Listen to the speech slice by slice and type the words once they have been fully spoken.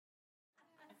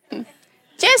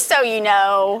Just so you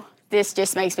know, this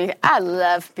just makes me, I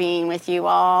love being with you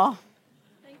all.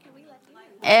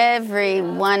 Every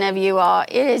one of you all.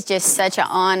 It is just such an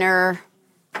honor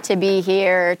to be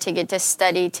here, to get to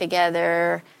study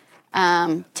together,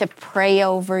 to pray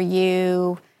over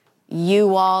you.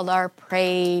 You all are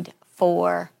prayed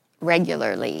for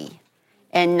regularly,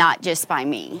 and not just by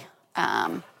me.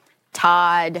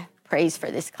 Todd prays for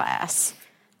this class.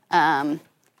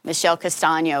 Michelle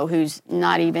Castano, who's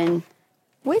not even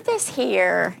with us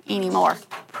here anymore,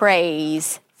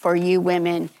 prays for you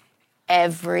women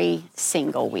every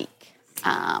single week.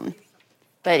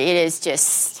 But it is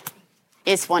just,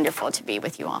 it's wonderful to be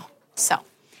with you all. So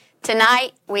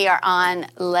tonight we are on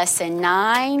lesson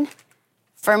 9.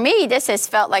 For me, this has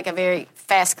felt like a very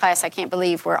fast class. I can't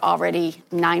believe we're already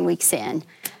 9 weeks in.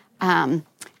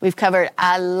 We've covered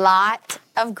a lot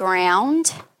of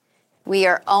ground. We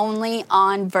are only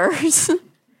on verse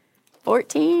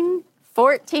 14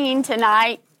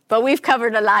 tonight, but we've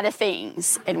covered a lot of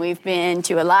things, and we've been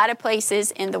to a lot of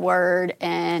places in the Word,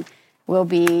 and we'll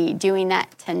be doing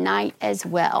that tonight as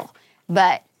well.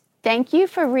 But thank you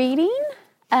for reading.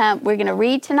 We're going to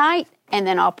read tonight, and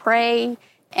then I'll pray,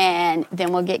 and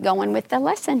then we'll get going with the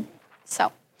lesson.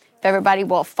 So if everybody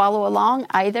will follow along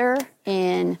either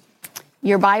in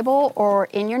your Bible or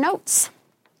in your notes.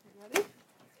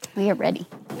 We are ready.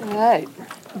 All right.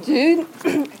 Jude,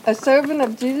 a servant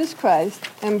of Jesus Christ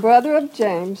and brother of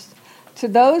James, to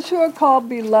those who are called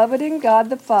beloved in God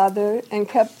the Father and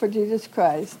kept for Jesus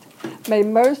Christ, may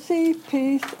mercy,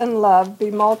 peace, and love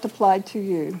be multiplied to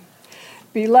you.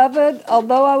 Beloved,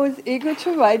 although I was eager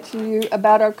to write to you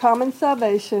about our common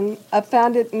salvation, I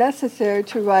found it necessary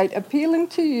to write appealing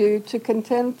to you to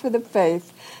contend for the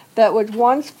faith that was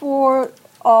once for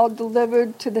all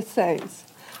delivered to the saints.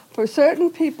 For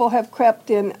certain people have crept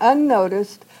in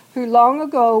unnoticed, who long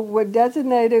ago were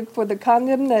designated for the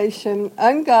condemnation,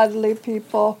 ungodly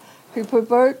people who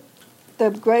pervert the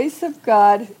grace of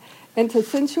God into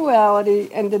sensuality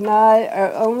and deny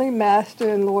our only Master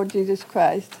and Lord Jesus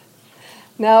Christ.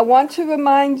 Now I want to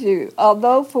remind you,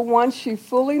 although for once you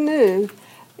fully knew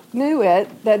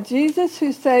it, that Jesus,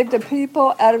 who saved a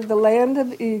people out of the land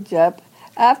of Egypt,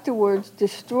 afterwards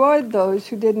destroyed those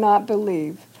who did not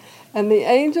believe. And the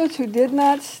angels who did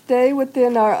not stay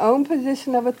within our own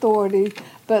position of authority,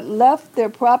 but left their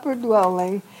proper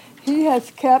dwelling, he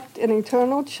has kept in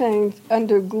eternal chains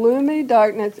under gloomy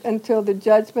darkness until the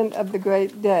judgment of the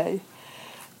great day.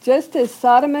 Just as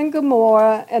Sodom and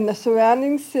Gomorrah and the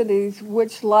surrounding cities,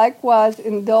 which likewise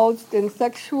indulged in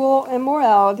sexual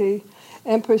immorality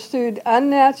and pursued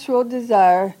unnatural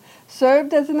desire,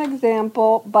 served as an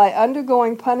example by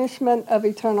undergoing punishment of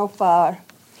eternal fire.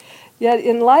 Yet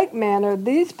in like manner,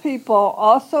 these people,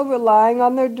 also relying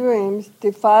on their dreams,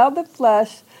 defile the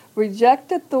flesh,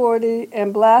 reject authority,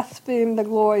 and blaspheme the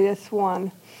glorious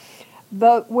one.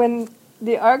 But when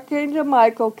the archangel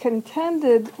Michael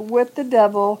contended with the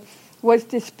devil, was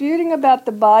disputing about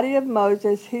the body of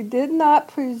Moses, he did not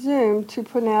presume to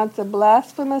pronounce a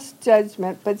blasphemous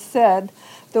judgment, but said,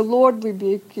 "The Lord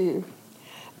rebuke you."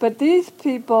 But these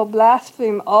people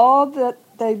blaspheme all that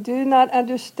they do not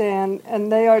understand,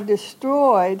 and they are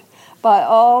destroyed by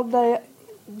all that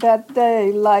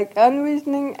they, like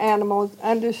unreasoning animals,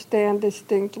 understand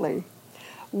distinctly.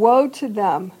 Woe to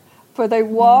them, for they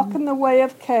walk in the way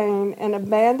of Cain and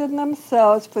abandon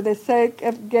themselves for the sake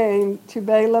of gain to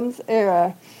Balaam's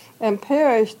error, and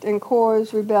perished in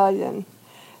Korah's rebellion.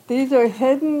 These are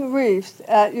hidden reefs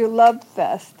at your love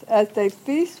fest, as they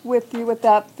feast with you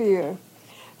without fear.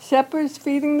 Shepherds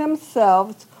feeding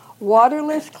themselves,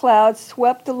 waterless clouds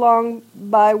swept along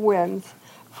by winds,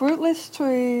 fruitless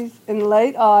trees in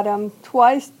late autumn,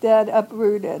 twice dead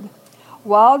uprooted,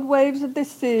 wild waves of the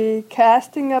sea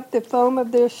casting up the foam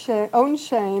of their own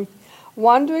shame,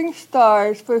 wandering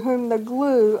stars for whom the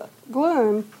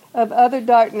gloom of utter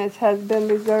darkness has been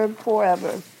reserved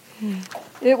forever.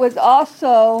 It was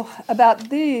also about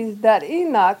these that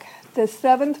Enoch, the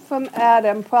seventh from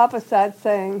Adam, prophesied,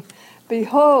 saying,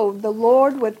 "Behold, the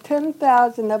Lord with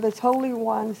 10,000 of his holy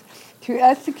ones, to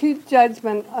execute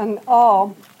judgment on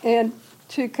all, and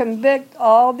to convict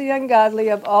all the ungodly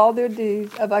of all their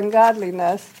deeds of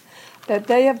ungodliness that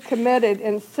they have committed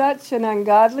in such an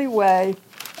ungodly way,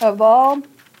 of all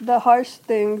the harsh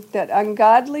things that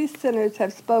ungodly sinners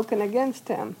have spoken against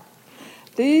him.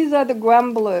 These are the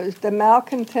grumblers, the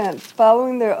malcontents,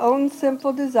 following their own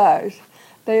sinful desires.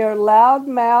 They are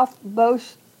loud-mouthed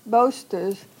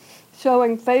boasters,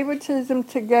 showing favoritism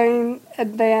to gain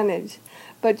advantage.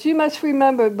 But you must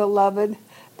remember, beloved,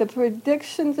 the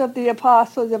predictions of the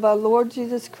apostles of our Lord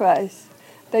Jesus Christ.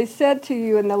 They said to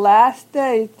you, in the last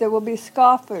days there will be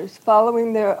scoffers,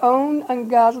 following their own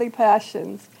ungodly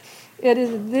passions. It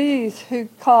is these who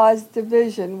cause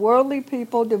division, worldly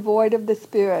people devoid of the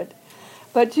Spirit.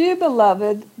 But you,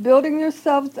 beloved, building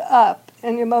yourselves up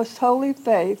in your most holy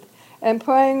faith and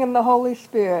praying in the Holy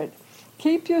Spirit,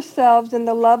 keep yourselves in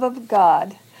the love of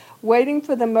God, waiting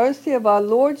for the mercy of our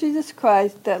Lord Jesus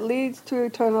Christ that leads to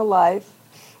eternal life,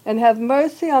 and have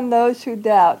mercy on those who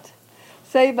doubt.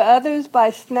 Save others by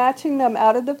snatching them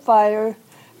out of the fire.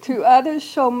 To others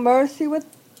show mercy with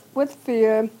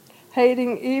fear,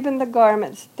 hating even the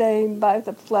garment stained by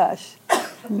the flesh.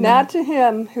 Now to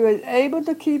him who is able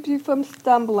to keep you from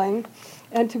stumbling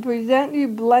and to present you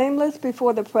blameless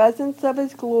before the presence of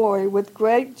his glory with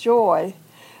great joy,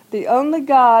 the only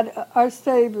God, our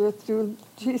Savior, through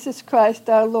Jesus Christ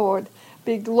our Lord,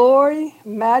 be glory,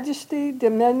 majesty,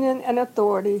 dominion, and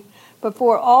authority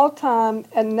before all time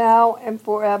and now and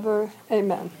forever.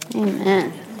 Amen.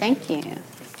 Amen. Thank you.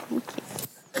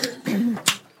 Thank you.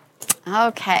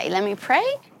 Okay, let me pray.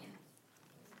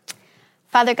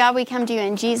 Father God, we come to you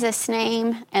in Jesus'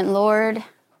 name. And Lord,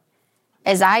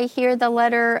 as I hear the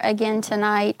letter again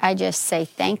tonight, I just say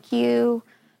thank you.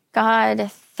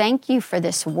 God, thank you for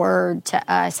this word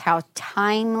to us, how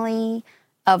timely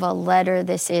of a letter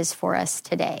this is for us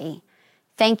today.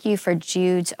 Thank you for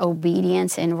Jude's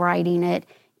obedience in writing it,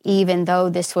 even though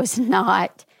this was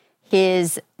not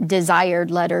his desired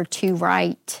letter to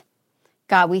write.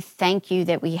 God, we thank you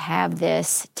that we have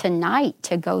this tonight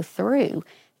to go through.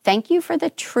 Thank you for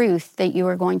the truth that you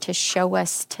are going to show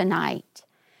us tonight.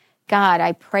 God,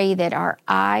 I pray that our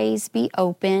eyes be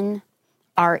open,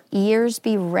 our ears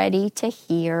be ready to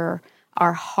hear,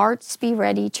 our hearts be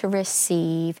ready to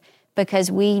receive, because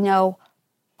we know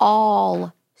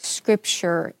all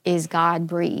Scripture is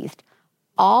God-breathed.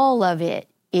 All of it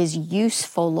is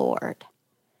useful, Lord.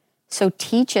 So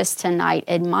teach us tonight,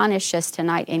 admonish us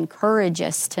tonight, encourage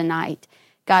us tonight.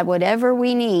 God, whatever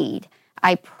we need,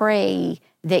 I pray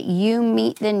that you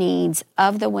meet the needs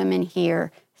of the women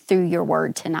here through your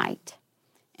word tonight.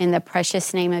 In the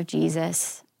precious name of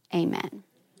Jesus, amen.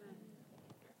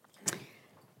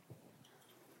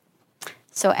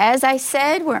 So as I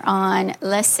said, we're on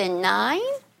lesson 9.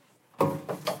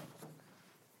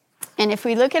 And if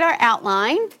we look at our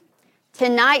outline,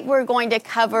 tonight we're going to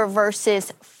cover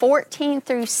verses 14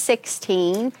 through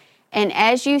 16. And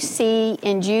as you see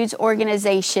in Jude's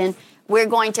organization, we're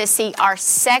going to see our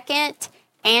second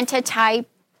antitype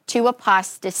to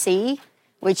apostasy,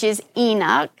 which is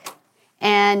Enoch.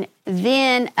 And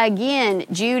then again,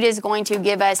 Jude is going to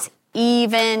give us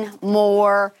even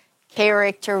more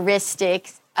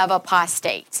characteristics of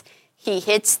apostates. He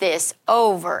hits this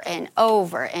over and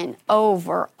over and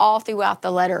over all throughout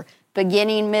the letter,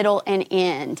 beginning, middle, and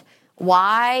end.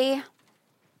 Why?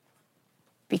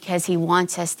 Because he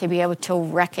wants us to be able to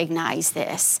recognize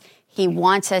this. He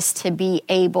wants us to be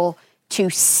able to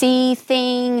see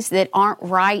things that aren't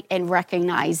right and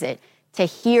recognize it, to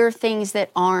hear things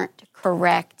that aren't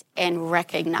correct and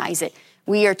recognize it.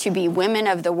 We are to be women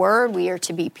of the word. We are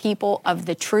to be people of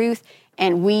the truth.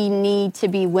 And we need to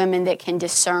be women that can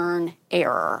discern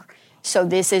error. So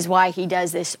this is why he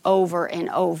does this over and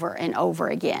over and over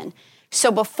again.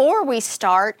 So before we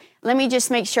start, let me just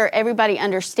make sure everybody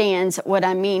understands what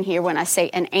I mean here when I say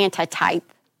an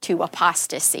antitype to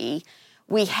apostasy.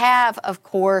 We have, of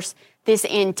course, this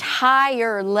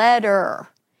entire letter.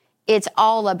 It's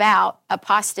all about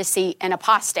apostasy and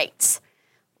apostates,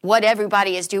 what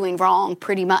everybody is doing wrong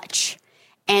pretty much.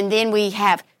 And then we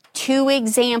have 2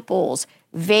 examples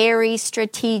very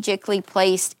strategically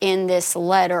placed in this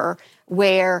letter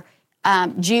where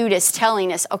Jude is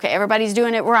telling us, okay, everybody's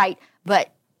doing it right,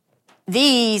 but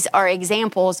these are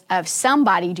examples of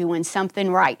somebody doing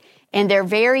something right. And they're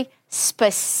very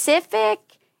specific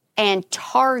and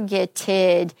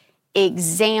targeted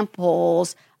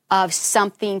examples of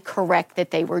something correct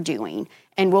that they were doing.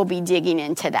 And we'll be digging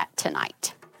into that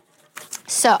tonight.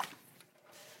 So,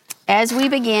 as we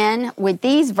begin with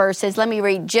these verses, let me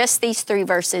read just these 3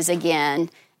 verses again,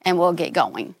 and we'll get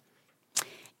going.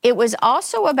 It was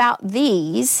also about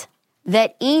these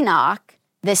that Enoch,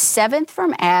 the 7th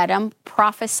from Adam,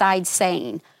 prophesied,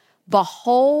 saying,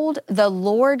 Behold, the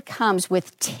Lord comes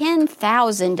with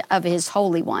 10,000 of his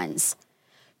holy ones,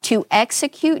 to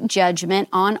execute judgment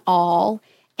on all,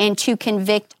 and to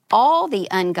convict all the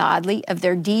ungodly of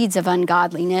their deeds of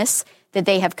ungodliness that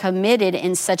they have committed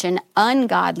in such an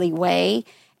ungodly way,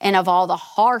 and of all the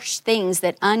harsh things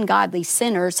that ungodly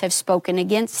sinners have spoken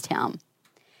against him.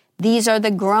 These are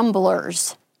the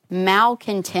grumblers,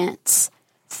 malcontents,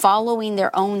 following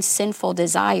their own sinful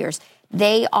desires,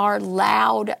 They are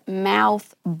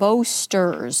loud-mouth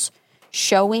boasters,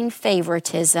 showing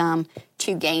favoritism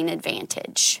to gain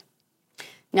advantage.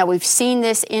 Now, we've seen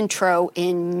this intro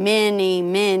in many,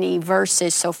 many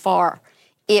verses so far.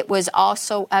 It was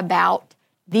also about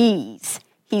these.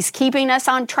 He's keeping us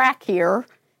on track here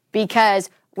because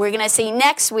we're going to see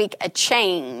next week a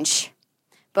change.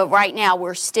 But right now,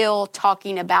 we're still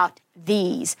talking about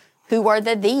these. Who are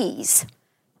the these?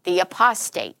 The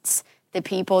apostates, the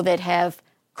people that have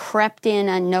crept in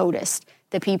unnoticed,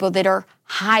 the people that are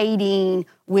hiding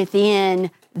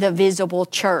within the visible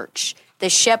church, the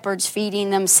shepherds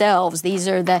feeding themselves. These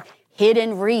are the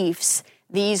hidden reefs.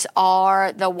 These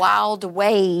are the wild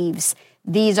waves.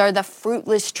 These are the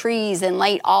fruitless trees in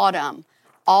late autumn.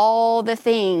 All the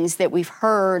things that we've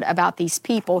heard about these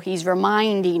people, he's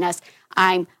reminding us,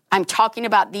 I'm talking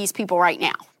about these people right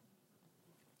now.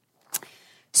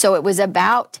 So it was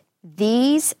about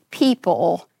these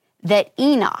people that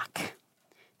Enoch.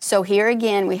 So here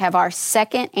again, we have our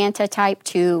second antitype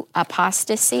to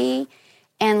apostasy.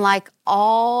 And like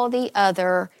all the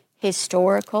other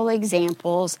historical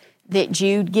examples that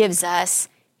Jude gives us,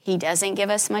 he doesn't give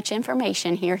us much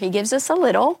information here. He gives us a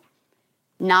little,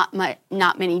 not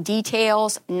many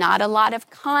details, not a lot of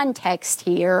context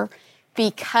here,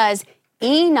 because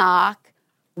Enoch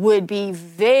would be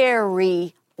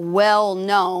very well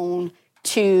known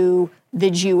to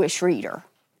the Jewish reader.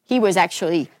 He was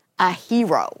actually a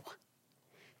hero.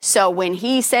 So when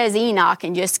he says Enoch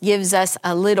and just gives us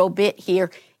a little bit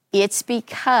here, it's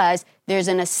because there's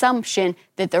an assumption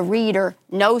that the reader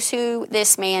knows who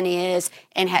this man is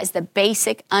and has the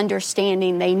basic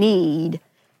understanding they need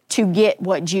to get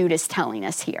what Jude is telling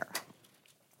us here.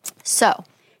 So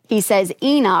he says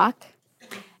Enoch,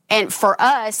 and for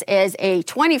us as a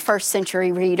 21st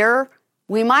century reader,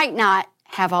 we might not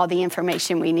have all the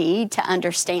information we need to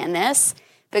understand this,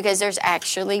 because there's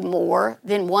actually more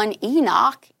than one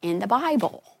Enoch in the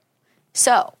Bible.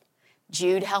 So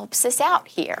Jude helps us out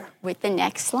here with the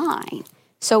next line.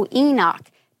 So Enoch,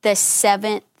 the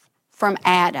seventh from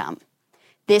Adam.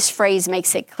 This phrase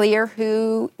makes it clear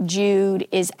who Jude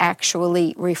is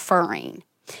actually referring,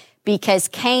 because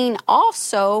Cain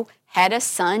also had a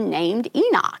son named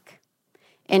Enoch.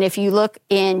 And if you look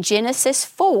in Genesis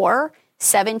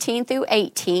 4:17 through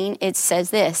 18, it says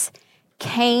this: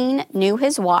 Cain knew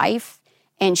his wife,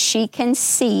 and she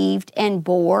conceived and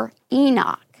bore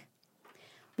Enoch.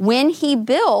 When he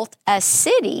built a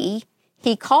city,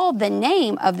 he called the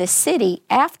name of the city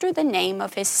after the name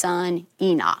of his son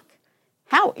Enoch.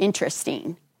 How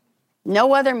interesting.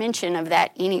 No other mention of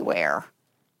that anywhere,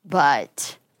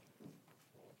 but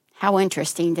how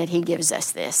interesting that he gives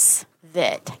us this,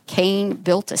 that Cain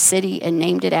built a city and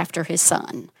named it after his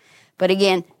son. But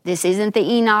again, this isn't the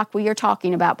Enoch we are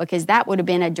talking about, because that would have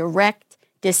been a direct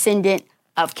descendant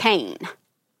of Cain.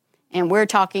 And we're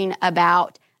talking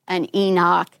about an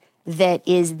Enoch that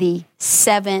is the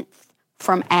seventh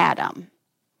from Adam.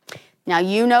 Now,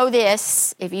 you know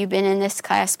this, if you've been in this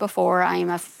class before, I am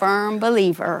a firm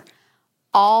believer.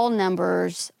 All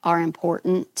numbers are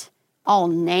important. All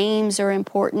names are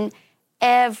important.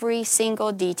 Every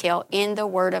single detail in the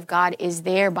Word of God is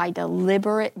there by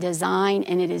deliberate design,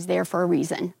 and it is there for a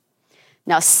reason.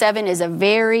 Now, 7 is a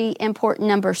very important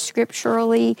number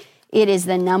scripturally. It is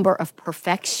the number of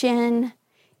perfection.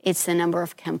 It's the number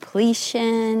of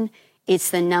completion.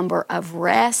 It's the number of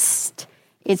rest.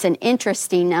 It's an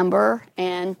interesting number,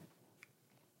 and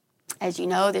as you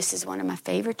know, this is one of my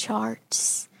favorite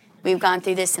charts. We've gone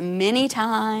through this many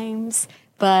times,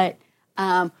 but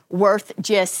worth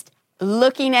just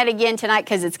looking at again tonight,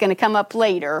 because it's going to come up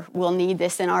later. We'll need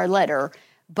this in our letter.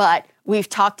 But we've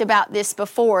talked about this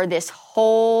before, this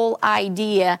whole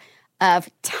idea of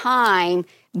time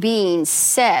being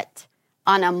set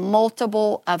on a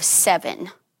multiple of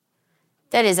 7.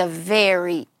 That is a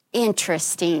very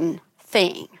interesting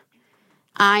thing.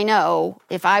 I know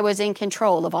if I was in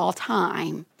control of all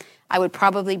time, I would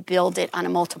probably build it on a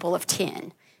multiple of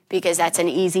 10, because that's an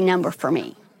easy number for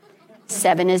me.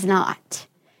 7 is not.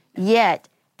 Yet,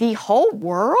 the whole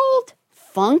world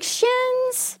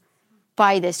functions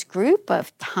by this group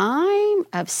of time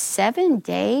of 7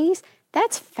 days.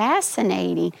 That's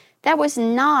fascinating. That was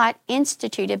not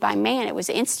instituted by man. It was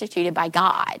instituted by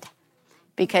God,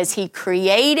 because he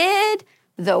created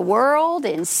the world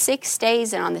in 6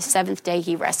 days, and on the 7th day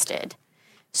he rested.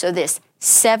 So this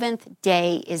 7th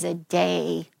day is a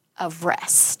day of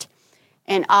rest.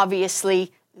 And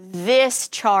obviously, this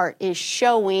chart is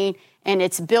showing, and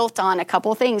it's built on a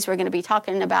couple things we're going to be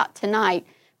talking about tonight.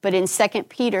 But in 2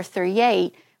 Peter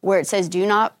 3:8, where it says, "Do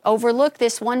not overlook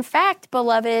this one fact,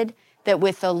 beloved, that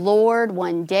with the Lord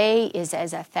 1 day is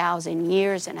as 1,000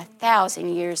 years, and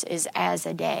 1,000 years is as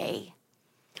a day.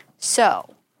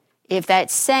 So, if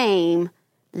that same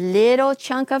little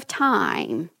chunk of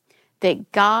time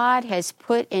that God has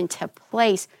put into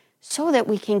place so that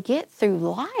we can get through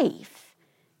life,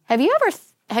 have you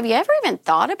ever even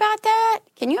thought about that?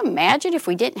 Can you imagine if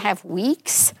we didn't have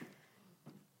weeks?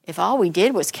 If all we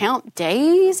did was count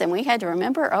days and we had to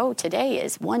remember, oh, today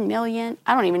is 1 million.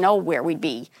 I don't even know where we'd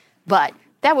be, but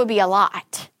that would be a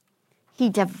lot. He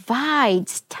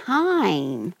divides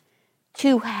time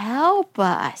to help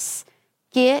us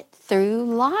get through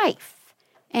life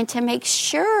and to make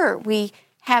sure we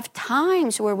have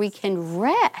times where we can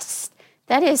rest.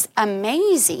 That is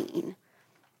amazing.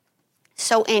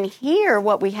 So in here,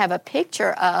 what we have a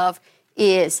picture of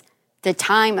is the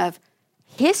time of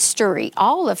history,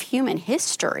 all of human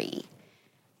history.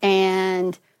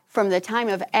 And from the time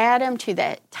of Adam to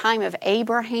the time of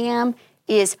Abraham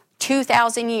is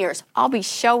 2,000 years. I'll be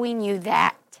showing you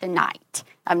that tonight.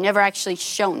 I've never actually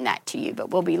shown that to you, but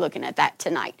we'll be looking at that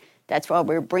tonight. That's why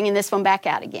we're bringing this one back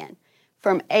out again.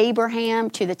 From Abraham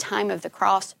to the time of the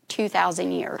cross,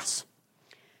 2,000 years.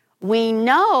 We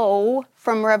know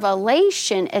from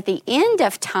Revelation at the end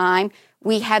of time,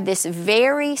 we have this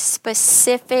very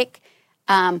specific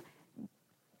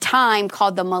time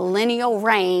called the millennial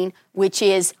reign, which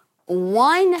is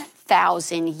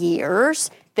 1,000 years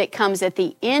that comes at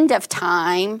the end of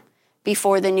time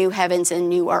before the new heavens and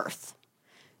new earth.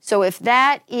 So if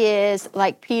that is,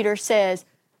 like Peter says,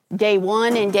 day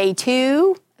 1 and day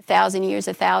 2, 1,000 years,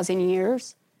 1,000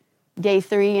 years. Day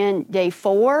 3 and day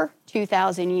 4,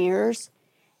 2,000 years.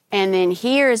 And then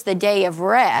here's the day of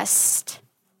rest.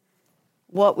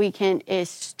 What we can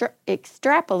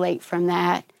extrapolate from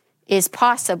that is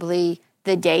possibly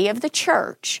the day of the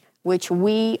church, which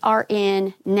we are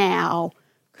in now,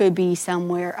 could be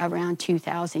somewhere around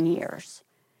 2,000 years.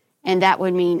 And that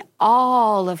would mean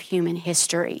all of human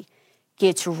history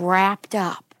gets wrapped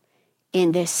up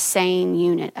in this same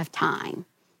unit of time.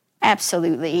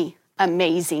 Absolutely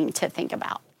amazing to think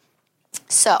about.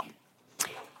 So,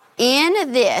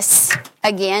 in this,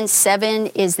 again, 7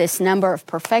 is this number of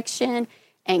perfection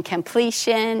and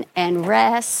completion and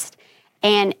rest.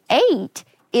 And 8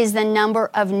 is the number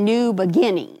of new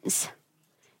beginnings.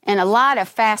 And a lot of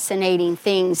fascinating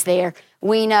things there.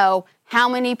 We know how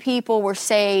many people were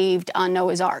saved on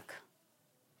Noah's Ark?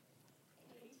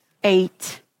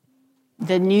 8.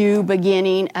 The new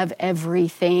beginning of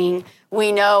everything.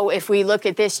 We know if we look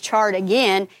at this chart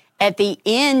again, at the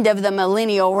end of the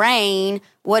millennial reign,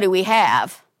 what do we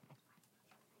have?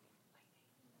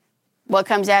 What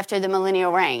comes after the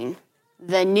millennial reign?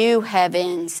 The new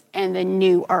heavens and the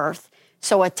new earth.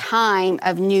 So a time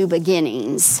of new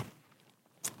beginnings.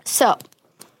 So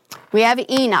we have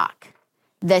Enoch,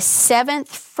 the 7th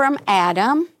from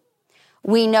Adam.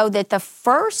 We know that the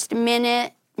first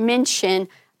mention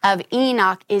of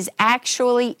Enoch is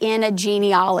actually in a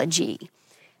genealogy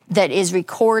that is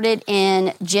recorded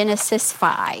in Genesis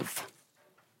 5.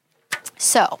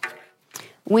 So,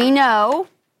 we know,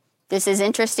 this is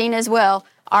interesting as well,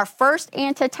 our first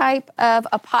antitype of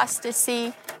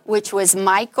apostasy, which was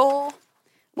Michael,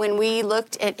 when we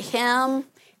looked at him,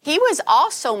 he was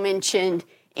also mentioned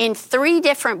in 3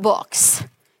 different books.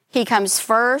 He comes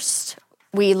first,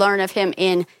 we learn of him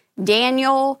in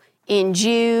Daniel, in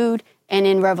Jude, and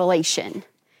in Revelation.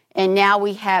 And now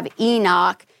we have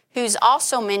Enoch, who's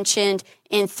also mentioned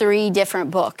in 3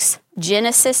 different books.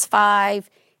 Genesis 5,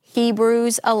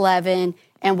 Hebrews 11,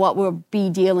 and what we'll be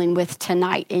dealing with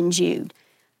tonight in Jude.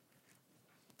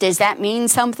 Does that mean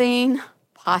something?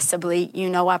 Possibly. You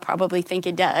know, I probably think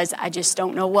it does. I just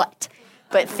don't know what.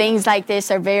 But things like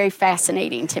this are very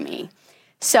fascinating to me.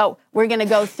 So we're going to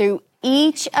go through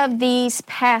each of these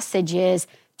passages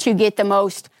to get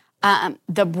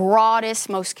the broadest,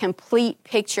 most complete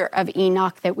picture of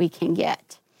Enoch that we can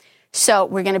get. So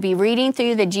we're going to be reading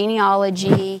through the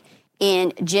genealogy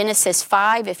in Genesis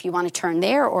 5, if you want to turn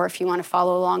there, or if you want to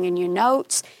follow along in your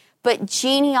notes. But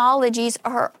genealogies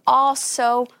are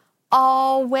also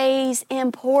always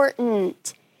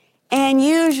important. And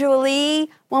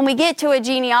usually, when we get to a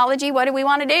genealogy, what do we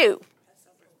want to do?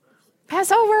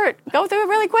 Pass over it. Go through it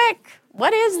really quick.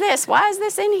 What is this? Why is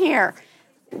this in here?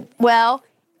 Well,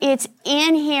 it's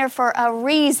in here for a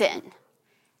reason.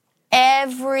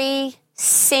 Every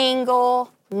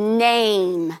single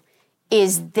name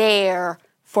is there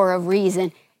for a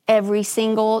reason. Every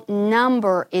single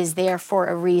number is there for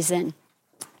a reason.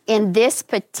 In this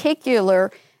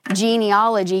particular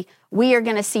genealogy, we are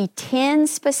going to see 10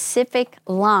 specific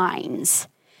lines.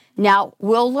 Now,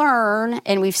 we'll learn,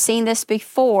 and we've seen this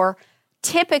before,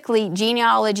 typically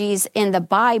genealogies in the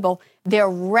Bible, they're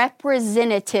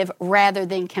representative rather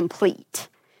than complete.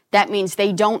 That means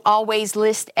they don't always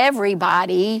list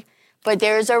everybody, but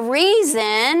there's a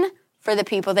reason for the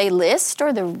people they list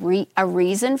or a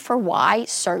reason for why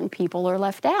certain people are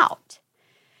left out.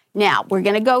 Now, we're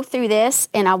going to go through this,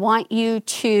 and I want you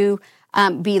to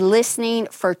be listening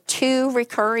for 2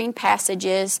 recurring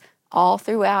passages all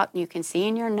throughout. You can see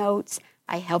in your notes,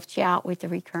 I helped you out with the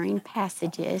recurring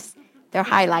passages. They're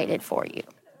highlighted for you.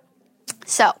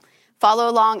 So, follow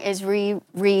along as we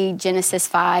read Genesis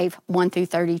 5, 1 through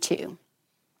 32.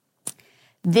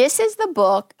 This is the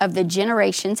book of the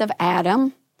generations of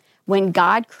Adam, when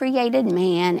God created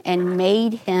man and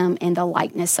made him in the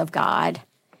likeness of God.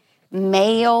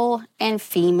 Male and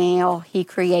female, he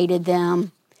created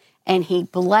them, and he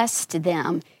blessed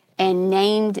them and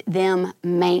named them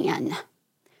man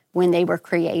when they were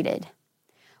created.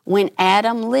 When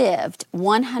Adam lived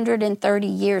 130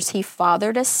 years, he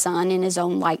fathered a son in his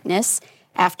own likeness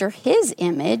after his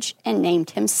image and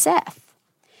named him Seth.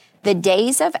 The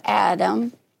days of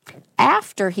Adam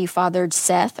after he fathered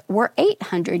Seth were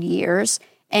 800 years,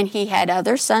 and he had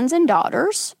other sons and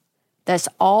daughters. Thus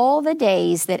all the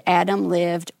days that Adam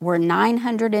lived were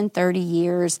 930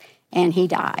 years, and he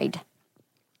died.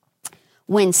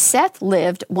 When Seth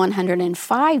lived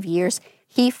 105 years,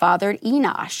 he fathered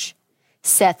Enosh.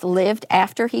 Seth lived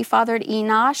after he fathered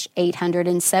Enosh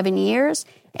 807 years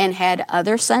and had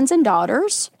other sons and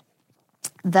daughters.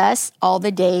 Thus all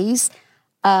the days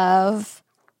of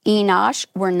Enosh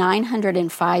were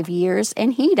 905 years,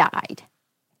 and he died.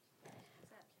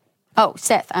 Oh,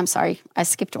 Seth, I'm sorry, I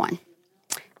skipped one.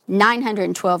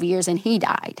 912 years, and he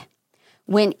died.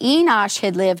 When Enosh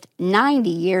had lived 90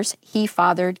 years, he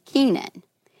fathered Kenan.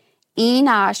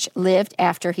 Enosh lived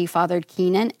after he fathered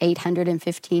Kenan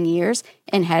 815 years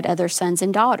and had other sons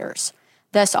and daughters.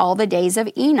 Thus all the days of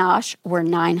Enosh were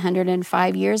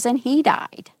 905 years, and he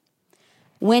died.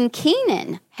 When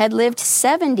Kenan had lived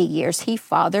 70 years, he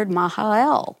fathered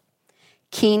Mahalalel.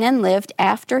 Kenan lived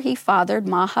after he fathered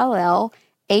Mahalalel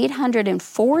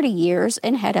 840 years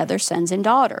and had other sons and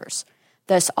daughters.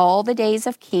 Thus all the days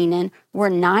of Kenan were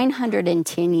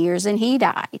 910 years, and he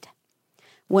died.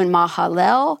 When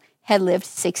Mahalalel had lived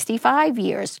 65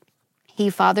 years, he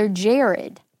fathered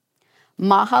Jared.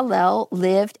 Mahalalel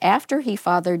lived after he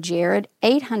fathered Jared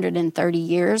 830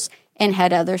 years and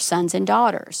had other sons and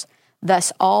daughters.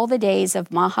 Thus all the days of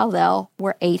Mahalalel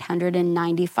were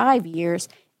 895 years,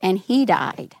 and he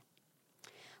died.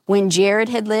 When Jared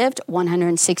had lived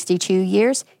 162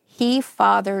 years, he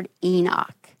fathered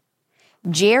Enoch.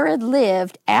 Jared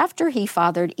lived after he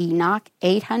fathered Enoch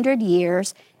 800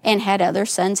 years and had other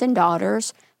sons and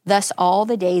daughters. Thus all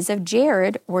the days of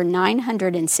Jared were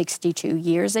 962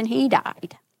 years, and he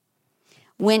died.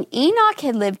 When Enoch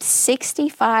had lived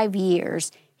 65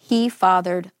 years, he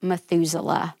fathered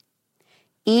Methuselah.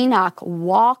 Enoch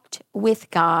walked with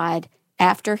God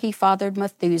after he fathered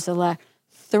Methuselah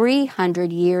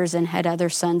 300 years and had other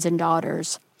sons and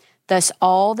daughters. Thus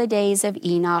all the days of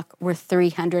Enoch were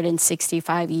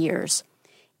 365 years.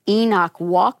 Enoch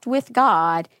walked with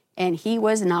God, and he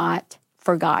was not,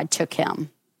 for God took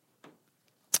him.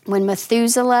 When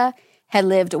Methuselah had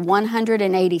lived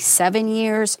 187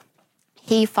 years,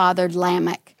 he fathered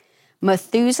Lamech.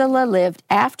 Methuselah lived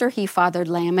after he fathered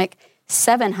Lamech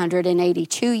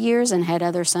 782 years and had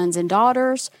other sons and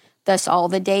daughters. Thus all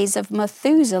the days of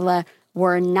Methuselah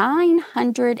were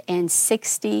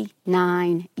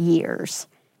 969 years,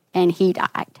 and he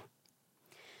died.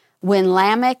 When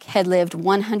Lamech had lived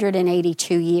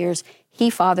 182 years, he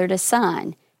fathered a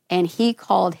son, and he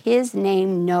called his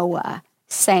name Noah,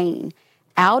 saying,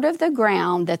 "Out of the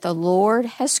ground that the Lord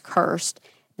has cursed,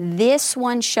 this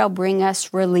one shall bring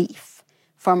us relief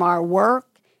from our work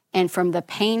and from the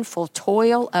painful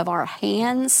toil of our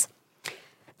hands."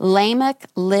 Lamech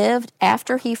lived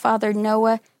after he fathered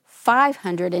Noah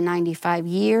 595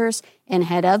 years and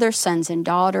had other sons and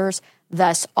daughters.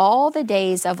 Thus all the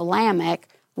days of Lamech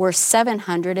were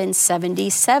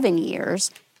 777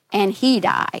 years, and he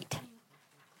died.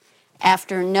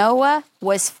 After Noah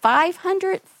was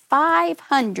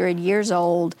 500 years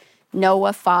old,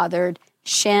 Noah fathered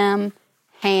Shem,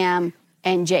 Ham,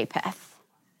 and Japheth.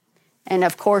 And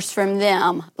of course, from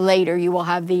them, later you will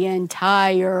have the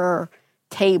entire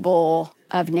table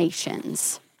of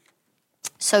nations.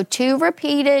 So 2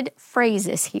 repeated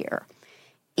phrases here.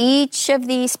 Each of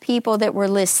these people that were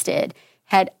listed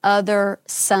had other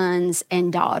sons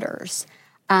and daughters.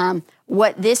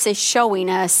 What this is showing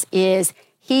us is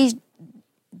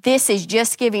this is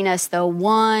just giving us the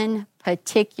one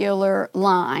particular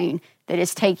line that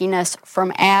is taking us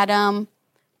from Adam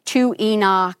to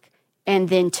Enoch and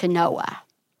then to Noah.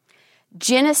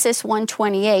 Genesis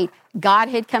 1:28, God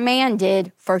had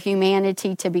commanded for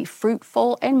humanity to be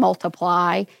fruitful and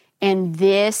multiply, and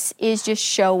this is just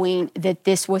showing that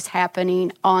this was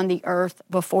happening on the earth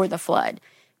before the flood.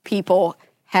 People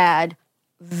had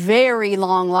very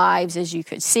long lives, as you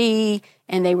could see,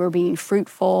 and they were being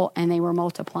fruitful and they were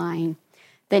multiplying.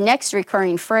 The next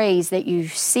recurring phrase that you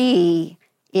see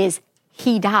is,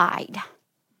 he died.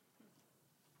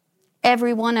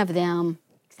 Every one of them,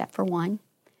 except for one,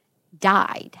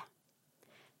 died.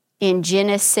 In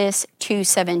Genesis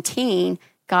 2:17,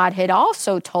 God had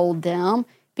also told them,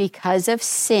 because of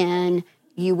sin,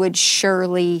 you would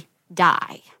surely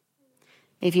die.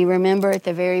 If you remember at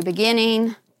the very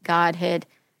beginning, God had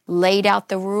laid out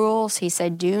the rules. He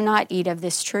said, do not eat of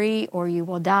this tree or you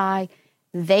will die.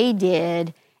 They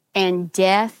did, and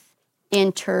death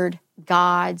entered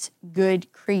God's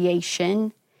good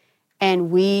creation, and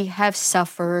we have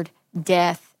suffered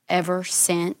death ever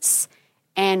since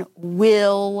and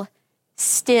will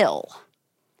still.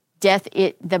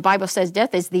 The Bible says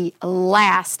death is the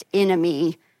last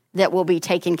enemy that will be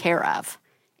taken care of.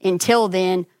 Until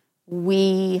then,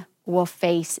 we will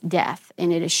face death,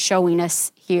 and it is showing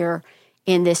us here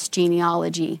in this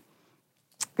genealogy.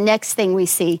 Next thing we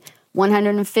see,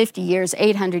 150 years,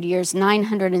 800 years,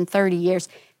 930 years.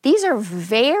 These are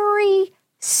very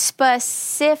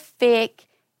specific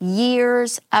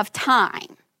years of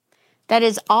time. That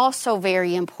is also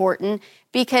very important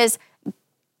because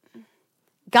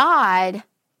God,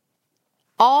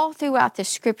 all throughout the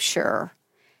scripture,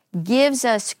 gives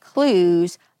us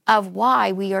clues of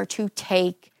why we are to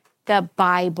take the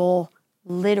Bible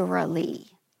literally.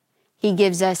 He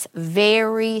gives us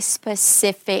very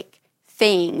specific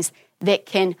things that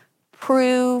can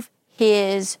prove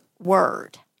His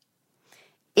word.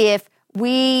 If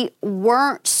we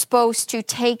weren't supposed to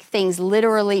take things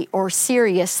literally or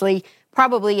seriously,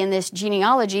 probably in this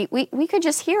genealogy, we could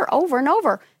just hear over and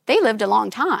over, they lived a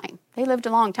long time. They lived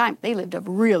a long time. They lived a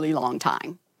really long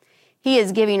time. He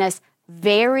is giving us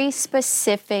very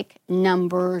specific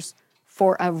numbers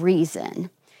for a reason.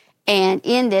 And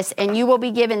in this, and you will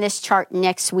be given this chart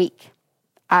next week.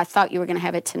 I thought you were going to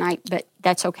have it tonight, but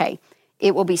that's okay.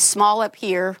 It will be small up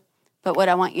here, but what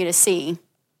I want you to see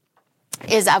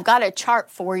is I've got a chart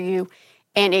for you,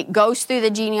 and it goes through the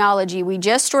genealogy we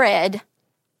just read,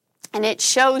 and it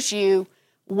shows you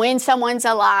when someone's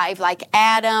alive, like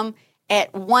Adam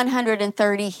at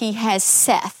 130, he has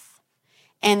Seth.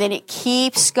 And then it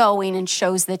keeps going and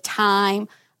shows the time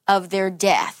of their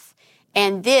death.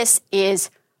 And this is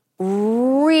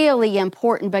really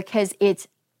important because it's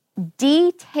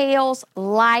details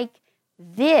like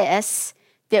this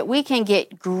that we can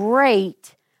get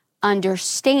great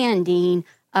understanding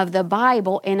of the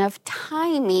Bible and of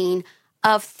timing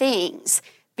of things.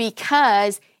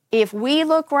 Because if we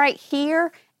look right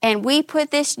here and we put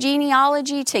this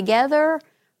genealogy together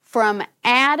from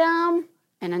Adam,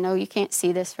 and I know you can't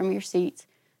see this from your seats,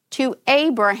 to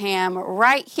Abraham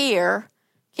right here.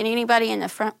 Can anybody in the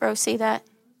front row see that?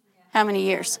 How many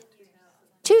years?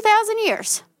 2,000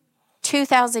 years.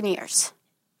 2,000 years.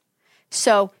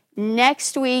 So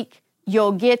next week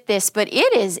you'll get this, but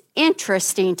it is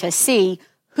interesting to see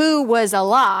who was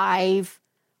alive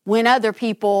when other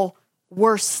people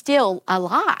were still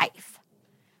alive.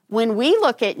 When we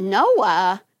look at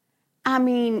Noah, I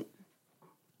mean,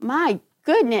 my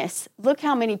goodness, look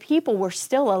how many people were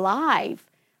still alive.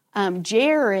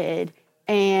 Jared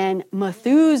and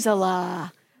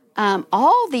Methuselah,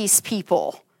 all these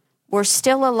people were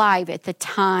still alive at the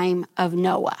time of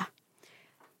Noah.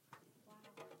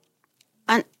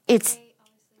 And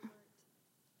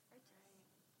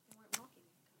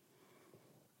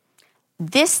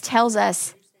this tells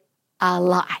us a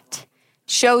lot.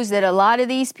 Shows that a lot of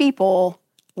these people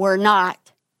were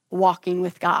not walking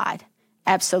with God.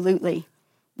 Absolutely.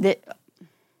 That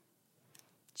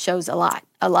shows a lot.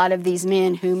 A lot of these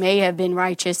men who may have been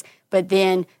righteous, but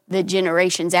then the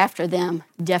generations after them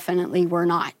definitely were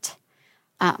not.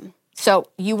 So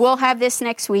you will have this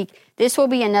next week. This will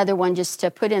be another one just to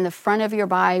put in the front of your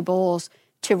Bibles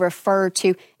to refer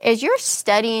to. As you're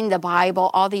studying the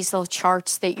Bible, all these little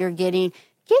charts that you're getting,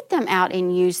 get them out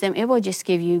and use them. It will just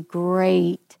give you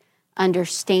great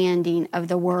understanding of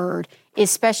the Word,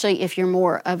 especially if you're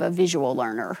more of a visual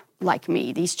learner like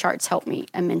me. These charts help me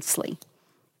immensely.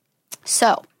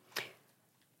 So,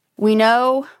 we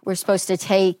know we're supposed to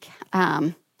take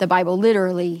the Bible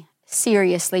literally,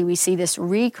 seriously. We see this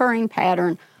recurring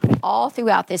pattern all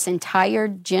throughout this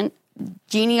entire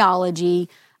genealogy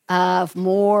of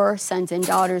more sons and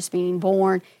daughters being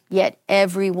born, yet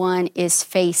everyone is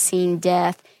facing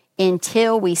death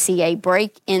until we see a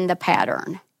break in the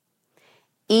pattern.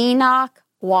 Enoch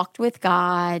walked with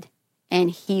God, and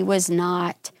he was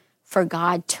not, for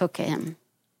God took him.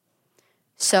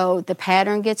 So the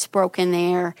pattern gets broken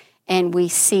there, and we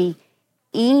see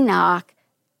Enoch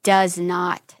does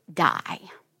not die.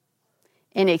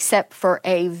 And except for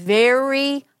a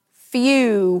very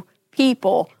few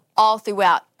people all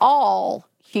throughout all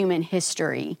human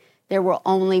history, there will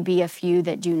only be a few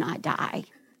that do not die,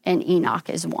 and Enoch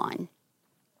is one.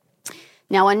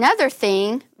 Now, another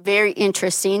thing very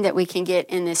interesting that we can get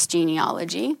in this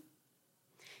genealogy,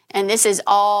 and this is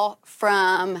all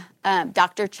from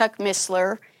Dr. Chuck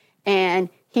Missler, and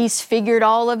he's figured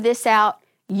all of this out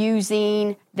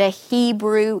using the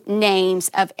Hebrew names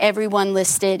of everyone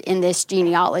listed in this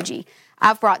genealogy.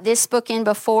 I've brought this book in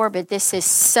before, but this is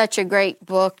such a great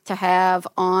book to have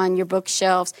on your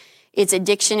bookshelves. It's a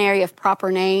dictionary of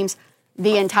proper names.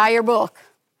 The entire book,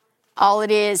 all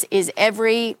it is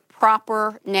every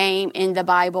proper name in the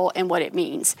Bible and what it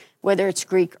means, whether it's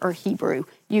Greek or Hebrew.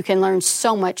 You can learn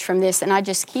so much from this, and I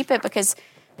just keep it because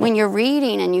when you're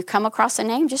reading and you come across a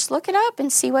name, just look it up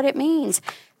and see what it means.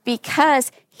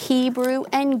 Because Hebrew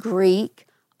and Greek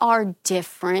are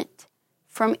different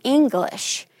from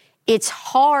English. It's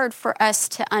hard for us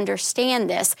to understand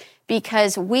this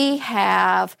because we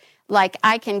have, like,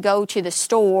 I can go to the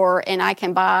store and I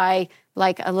can buy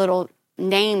like a little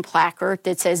name placard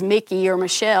that says Mickey or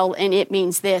Michelle, and it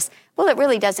means this. Well, it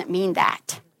really doesn't mean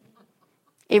that.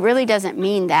 It really doesn't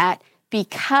mean that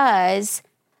because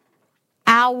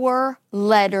our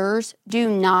letters do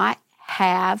not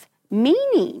have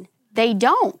meaning. They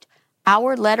don't.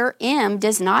 Our letter M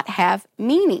does not have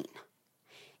meaning.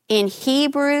 In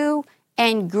Hebrew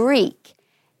and Greek,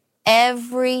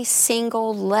 every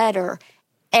single letter,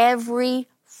 every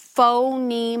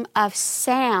phoneme of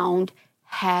sound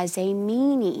has a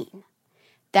meaning.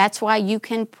 That's why you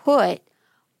can put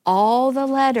all the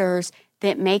letters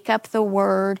that make up the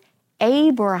word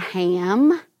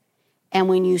Abraham, and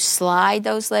when you slide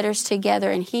those letters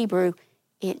together in Hebrew,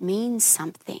 it means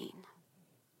something.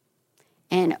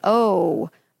 And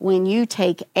when you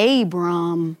take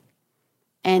Abram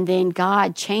and then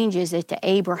God changes it to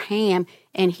Abraham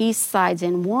and he slides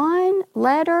in one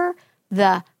letter,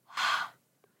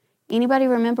 anybody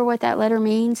remember what that letter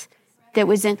means? That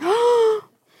was in,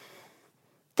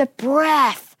 the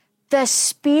breath, the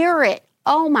spirit.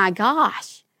 Oh my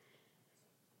gosh.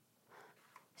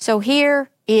 So here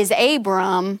is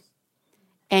Abram,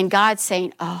 and God's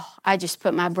saying, I just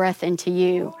put my breath into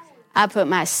you. I put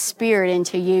my spirit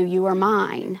into you. You are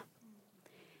mine.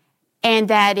 And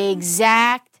that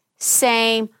exact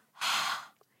same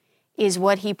is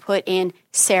what he put in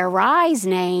Sarai's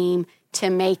name to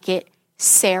make it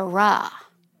Sarah.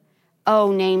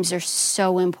 Oh, names are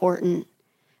so important.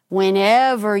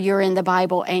 Whenever you're in the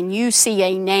Bible and you see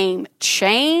a name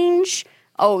change,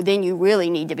 then you really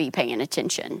need to be paying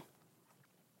attention.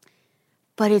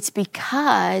 But it's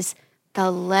because the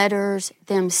letters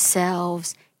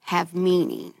themselves have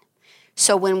meaning.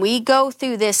 So when we go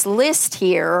through this list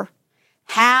here,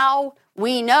 how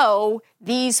we know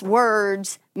these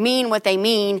words mean what they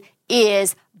mean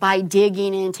is by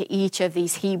digging into each of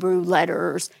these Hebrew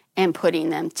letters and putting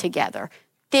them together.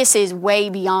 This is way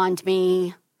beyond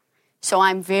me. So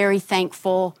I'm very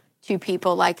thankful to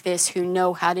people like this who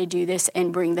know how to do this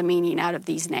and bring the meaning out of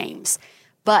these names.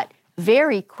 But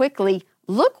very quickly,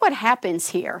 look what happens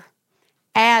here.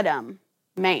 Adam,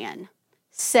 man.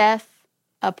 Seth,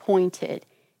 appointed.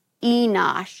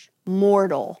 Enosh,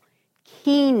 mortal.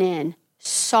 Kenan,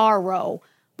 sorrow.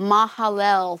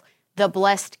 Mahalalel, the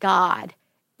blessed God.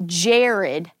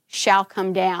 Jared shall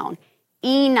come down.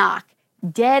 Enoch,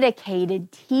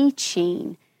 dedicated,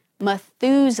 teaching.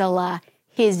 Methuselah,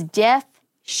 his death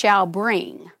shall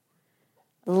bring.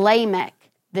 Lamech,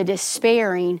 the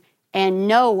despairing, and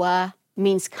Noah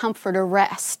means comfort or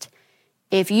rest.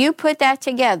 If you put that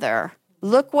together,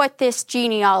 look what this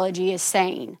genealogy is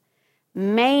saying.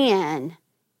 Man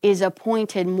is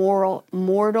appointed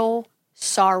mortal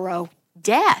sorrow,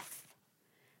 death.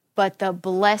 But the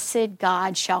blessed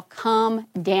God shall come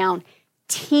down,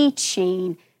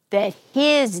 teaching that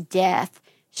his death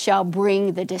shall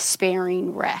bring the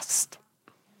despairing rest.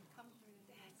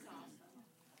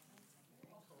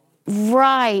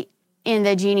 Right in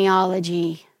the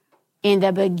genealogy, in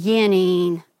the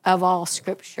beginning of all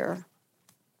Scripture.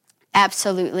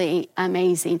 Absolutely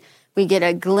amazing. We get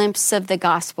a glimpse of the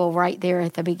gospel right there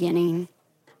at the beginning.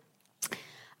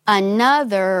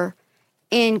 Another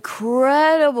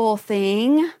incredible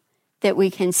thing that we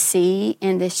can see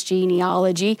in this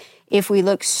genealogy. If we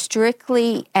look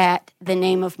strictly at the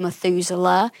name of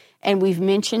Methuselah, and we've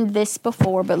mentioned this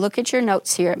before, but look at your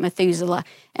notes here at Methuselah,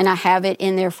 and I have it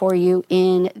in there for you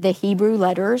in the Hebrew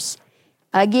letters.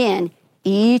 Again,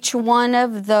 each one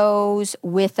of those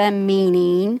with a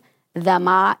meaning, the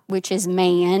mat, which is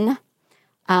man,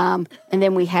 and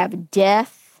then we have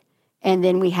death, and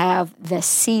then we have the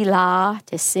selah,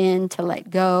 to sin, to let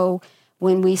go.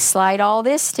 When we slide all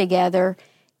this together,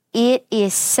 it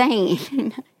is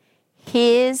saying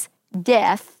his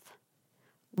death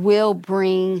will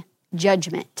bring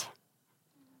judgment.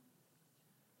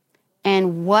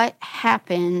 And what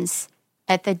happens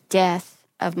at the death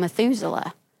of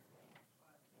Methuselah?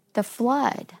 The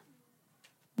flood.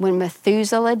 When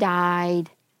Methuselah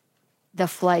died, the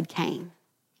flood came.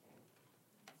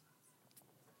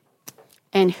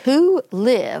 And who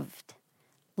lived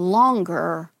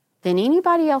longer than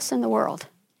anybody else in the world?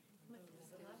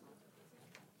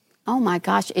 Oh my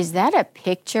gosh, is that a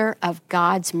picture of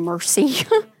God's mercy?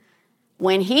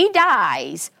 When he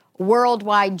dies,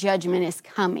 worldwide judgment is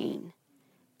coming.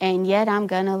 And yet I'm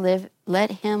going to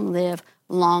let him live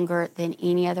longer than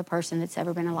any other person that's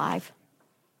ever been alive.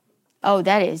 Oh,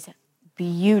 that is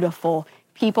beautiful.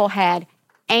 People had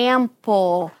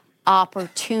ample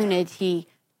opportunity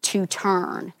to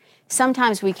turn.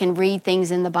 Sometimes we can read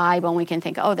things in the Bible and we can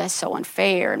think, oh, that's so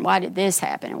unfair, and why did this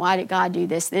happen, and why did God do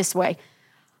this way?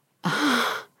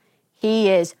 He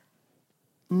is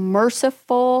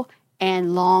merciful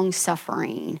and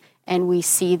long-suffering, and we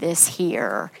see this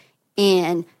here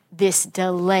in this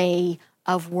delay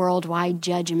of worldwide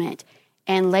judgment.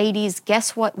 And ladies,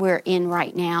 guess what we're in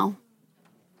right now?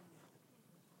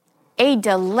 A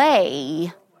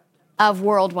delay of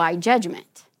worldwide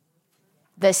judgment.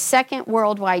 The second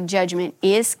worldwide judgment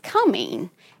is coming,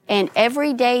 and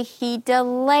every day he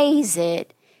delays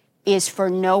it is for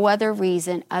no other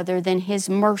reason other than his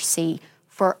mercy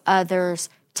for others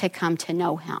to come to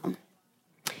know him.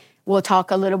 We'll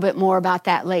talk a little bit more about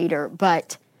that later,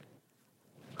 but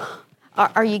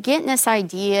are you getting this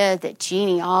idea that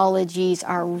genealogies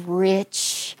are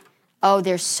rich? Oh,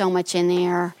 there's so much in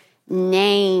there.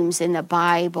 Names in the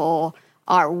Bible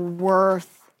are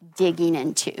worth digging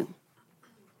into.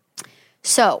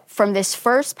 So, from this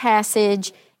first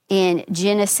passage in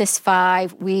Genesis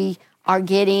 5, we are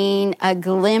getting a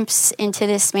glimpse into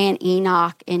this man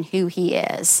Enoch and who he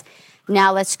is.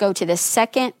 Now let's go to the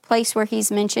second place where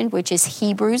he's mentioned, which is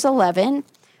Hebrews 11,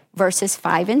 verses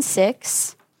 5 and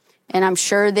 6. And I'm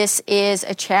sure this is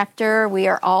a chapter we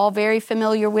are all very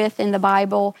familiar with in the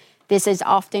Bible. This is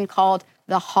often called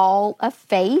the Hall of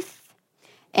Faith.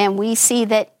 And we see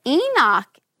that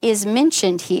Enoch is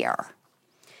mentioned here.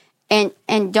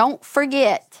 And don't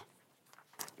forget,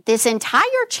 this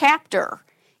entire chapter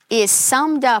is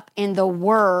summed up in the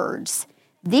words,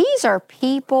 these are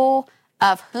people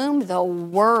of whom the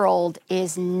world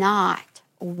is not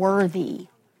worthy.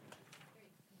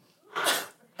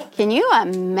 Can you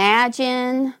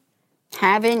imagine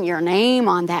having your name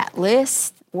on that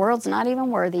list? The world's not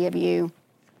even worthy of you.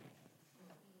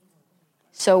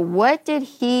 So what did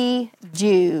he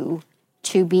do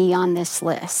to be on this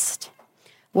list?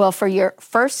 Well, for your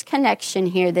first connection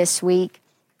here this week,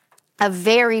 a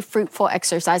very fruitful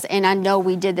exercise, and I know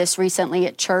we did this recently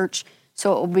at church,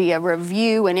 so it will be a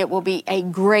review, and it will be a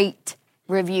great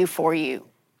review for you.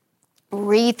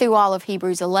 Read through all of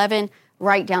Hebrews 11,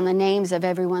 write down the names of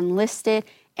everyone listed,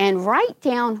 and write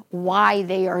down why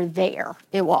they are there.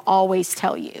 It will always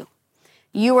tell you.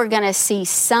 You are going to see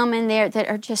some in there that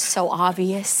are just so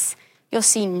obvious. You'll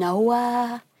see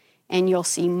Noah, and you'll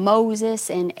see Moses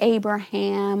and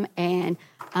Abraham and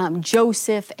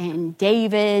Joseph and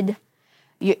David.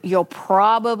 You'll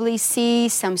probably see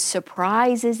some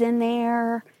surprises in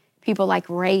there. People like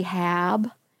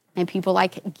Rahab and people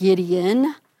like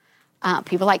Gideon,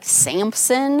 people like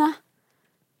Samson.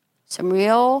 Some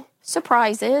real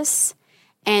surprises.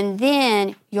 And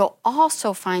then you'll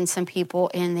also find some people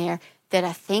in there that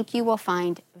I think you will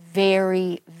find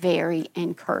very, very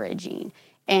encouraging.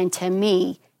 And to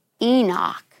me,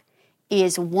 Enoch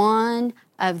is one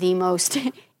of the most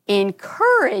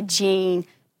encouraging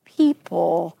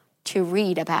people to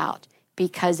read about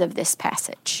because of this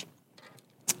passage.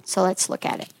 So let's look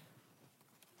at it.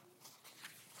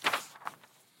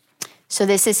 So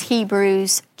this is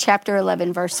Hebrews chapter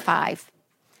 11, verse 5.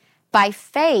 By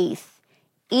faith,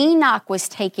 Enoch was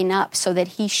taken up so that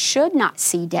he should not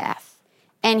see death,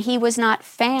 and he was not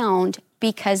found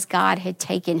because God had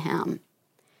taken him.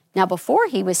 Now, before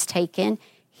he was taken,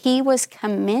 he was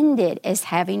commended as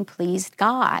having pleased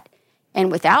God.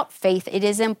 And without faith, it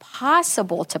is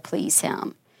impossible to please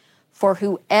him. For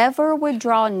whoever would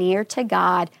draw near to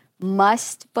God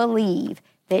must believe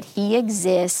that he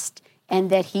exists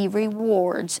and that he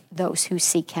rewards those who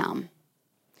seek him.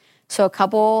 So a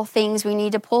couple things we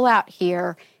need to pull out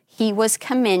here. He was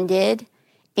commended.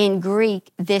 In Greek,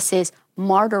 this is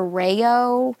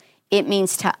martyreo. It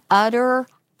means to utter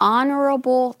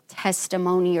honorable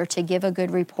testimony or to give a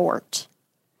good report.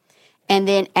 And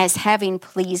then as having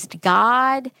pleased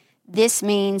God, this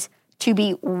means to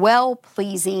be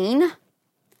well-pleasing.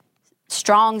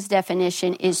 Strong's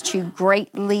definition is to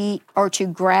greatly or to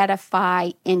gratify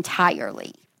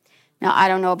entirely. Now, I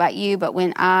don't know about you, but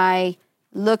when I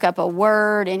look up a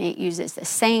word and it uses the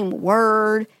same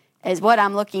word as what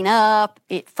I'm looking up,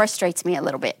 it frustrates me a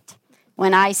little bit.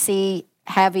 When I see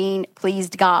having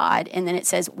pleased God and then it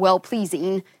says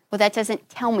well-pleasing, well, that doesn't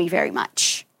tell me very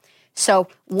much. So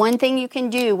one thing you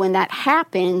can do when that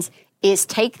happens is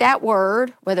take that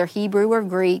word, whether Hebrew or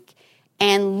Greek,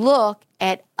 and look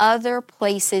at other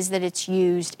places that it's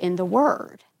used in the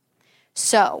word.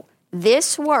 So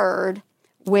this word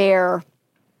where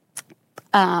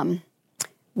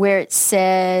it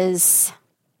says,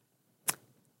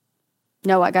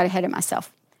 no, I got ahead of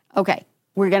myself. Okay,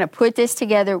 we're going to put this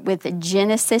together with the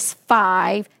Genesis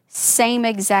 5. Same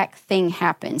exact thing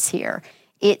happens here.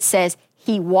 It says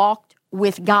he walked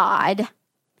with God.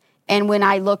 And when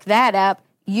I look that up,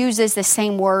 uses the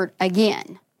same word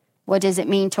again. What does it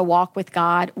mean to walk with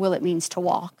God? Well, it means to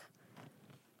walk.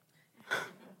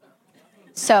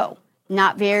 So,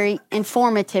 not very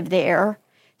informative there.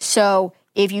 So,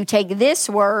 if you take this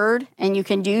word, and you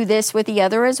can do this with the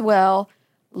other as well,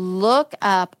 look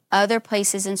up other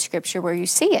places in Scripture where you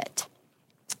see it.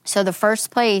 So, the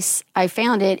first place I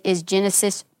found it is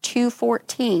Genesis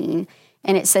 2:14,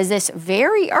 and it says this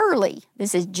very early.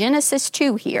 This is Genesis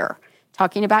 2 here,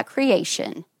 talking about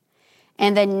creation.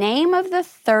 And the name of the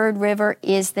third river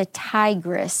is the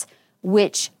Tigris,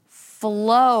 which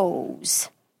flows,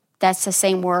 that's the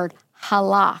same word,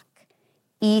 halak,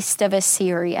 east of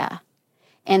Assyria.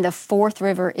 And the fourth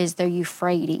river is the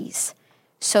Euphrates.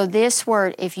 So this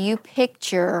word, if you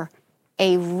picture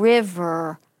a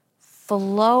river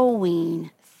flowing,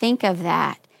 think of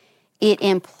that. It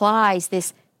implies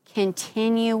this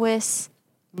continuous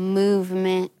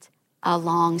movement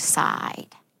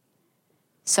alongside.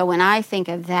 So when I think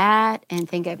of that and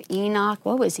think of Enoch,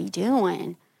 what was he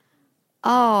doing?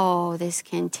 Oh, this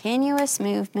continuous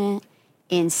movement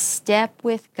in step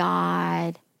with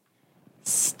God,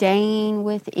 staying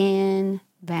within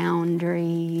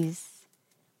boundaries,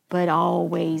 but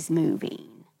always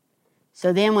moving.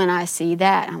 So then when I see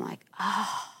that, I'm like,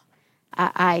 oh,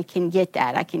 I can get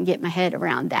that. I can get my head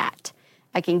around that.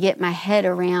 I can get my head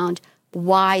around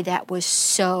why that was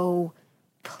so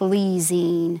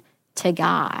pleasing to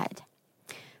God.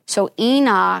 So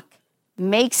Enoch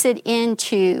makes it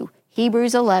into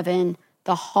Hebrews 11,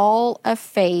 the hall of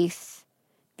faith,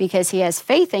 because he has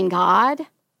faith in God,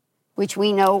 which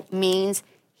we know means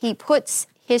he puts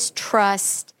his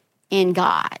trust in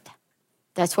God.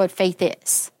 That's what faith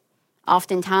is.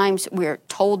 Oftentimes we're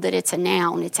told that it's a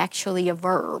noun. It's actually a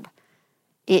verb.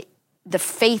 The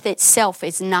faith itself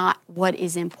is not what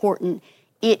is important.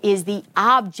 It is the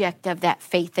object of that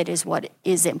faith that is what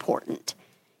is important.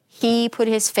 He put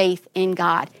his faith in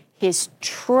God. His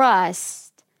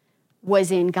trust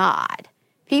was in God.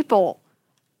 People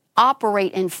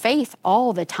operate in faith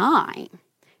all the time.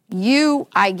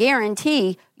 I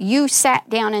guarantee, you sat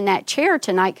down in that chair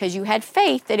tonight because you had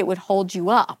faith that it would hold you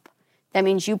up. That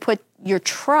means you put your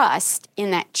trust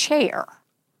in that chair.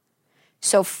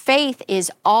 So faith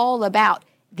is all about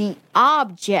the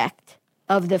object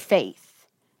of the faith,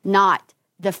 not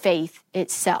the faith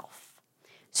itself.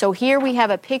 So here we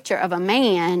have a picture of a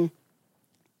man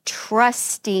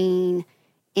trusting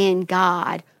in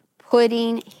God,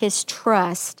 putting his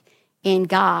trust in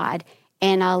God,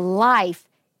 and a life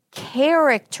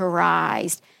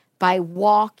characterized by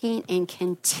walking in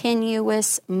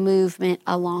continuous movement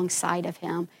alongside of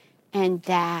him, and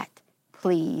that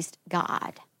pleased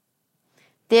God.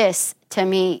 This, to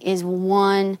me, is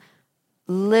one,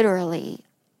 literally,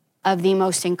 of the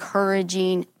most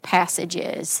encouraging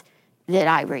passages that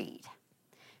I read.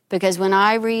 Because when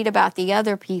I read about the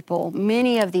other people,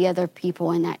 many of the other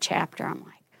people in that chapter, I'm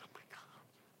like, oh my God,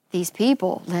 these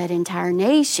people led entire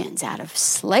nations out of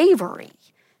slavery.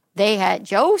 They had,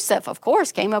 Joseph, of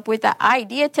course, came up with the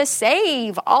idea to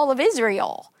save all of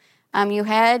Israel. You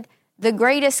had the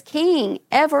greatest king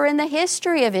ever in the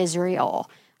history of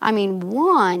Israel. I mean,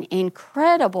 one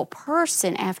incredible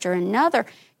person after another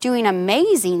doing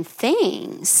amazing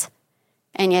things.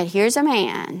 And yet here's a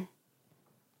man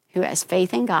who has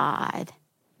faith in God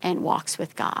and walks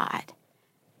with God.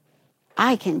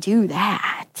 I can do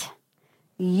that.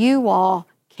 You all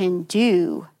can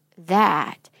do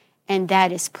that. And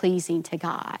that is pleasing to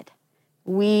God.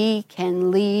 We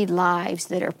can lead lives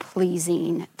that are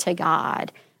pleasing to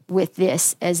God with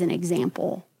this as an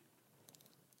example.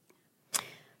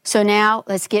 So now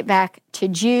let's get back to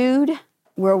Jude,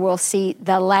 where we'll see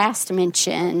the last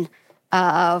mention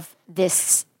of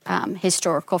this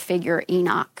historical figure,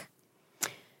 Enoch.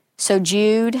 So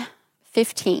Jude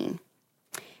 15.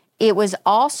 It was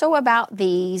also about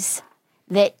these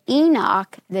that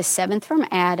Enoch, the seventh from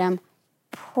Adam,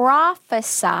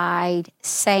 prophesied,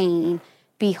 saying,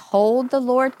 Behold, the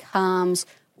Lord comes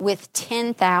with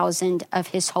 10,000 of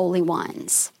his holy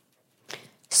ones.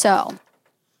 So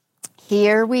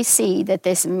here we see that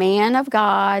this man of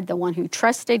God, the one who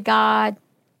trusted God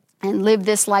and lived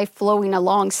this life flowing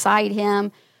alongside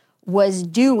him, was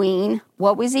doing,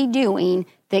 what was he doing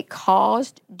that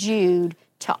caused Jude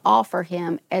to offer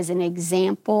him as an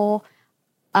example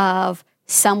of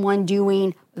someone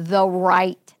doing the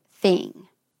right thing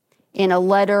in a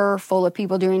letter full of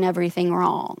people doing everything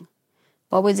wrong?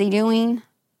 What was he doing?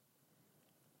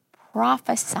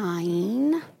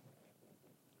 Prophesying,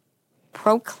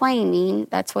 proclaiming,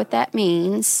 that's what that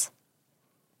means.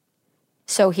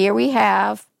 So here we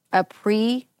have a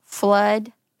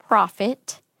pre-flood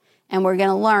prophet, and we're going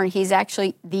to learn he's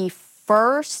actually the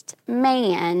first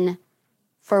man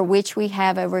for which we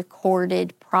have a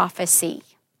recorded prophecy.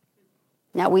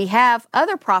 Now we have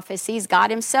other prophecies. God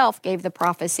himself gave the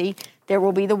prophecy. There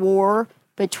will be the war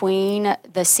between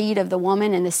the seed of the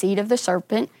woman and the seed of the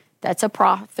serpent. That's a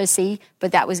prophecy,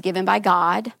 but that was given by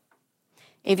God.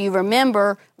 If you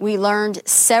remember, we learned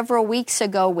several weeks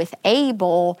ago with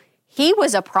Abel, he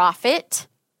was a prophet.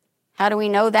 How do we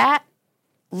know that?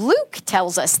 Luke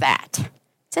tells us that.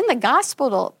 It's in the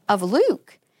Gospel of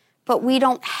Luke, but we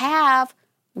don't have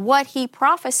what he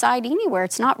prophesied anywhere.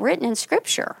 It's not written in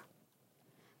Scripture.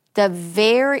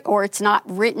 Or it's not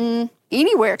written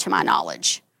anywhere to my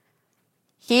knowledge.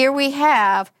 Here we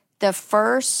have the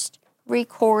first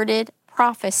recorded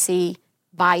prophecy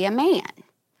by a man.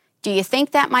 Do you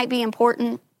think that might be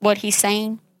important, what he's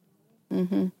saying?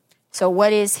 Mm-hmm. So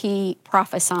what is he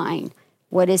prophesying?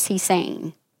 What is he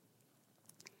saying?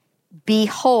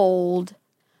 Behold,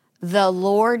 the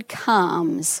Lord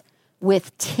comes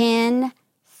with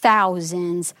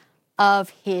 10,000s of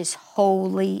his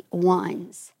holy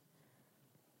ones.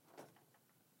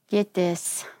 Get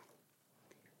this.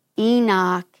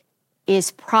 Enoch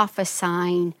is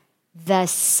prophesying the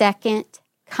second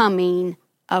coming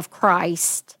of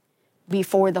Christ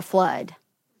before the flood,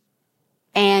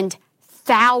 and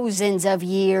thousands of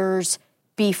years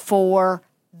before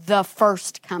the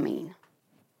first coming.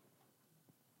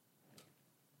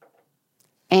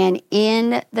 And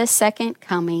in the second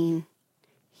coming,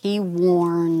 he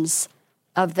warns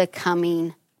of the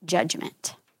coming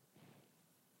judgment.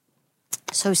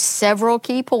 So several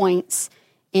key points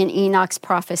in Enoch's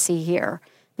prophecy here.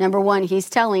 Number one, he's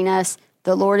telling us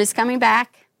the Lord is coming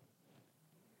back.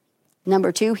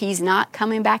 Number two, he's not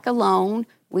coming back alone.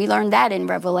 We learned that in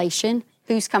Revelation.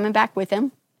 Who's coming back with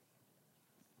him?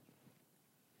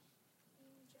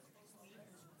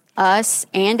 Us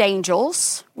and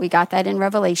angels. We got that in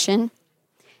Revelation.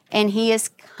 And he is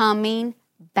coming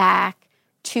back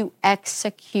to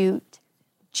execute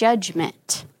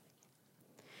judgment.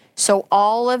 So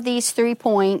all of these 3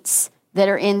 points that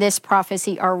are in this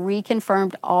prophecy are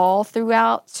reconfirmed all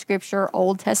throughout Scripture,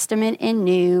 Old Testament and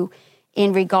New,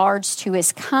 in regards to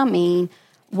his coming.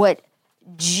 What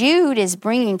Jude is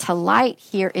bringing to light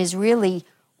here is really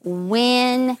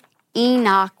when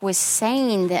Enoch was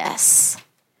saying this.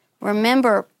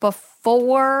 Remember,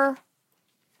 before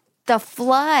the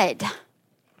flood.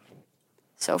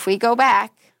 So if we go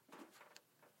back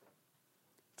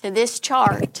to this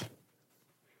chart,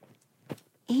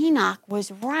 Enoch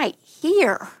was right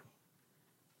here,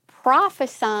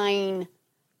 prophesying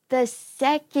the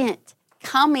second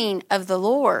coming of the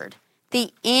Lord,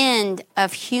 the end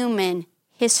of human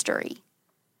history.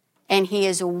 And he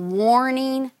is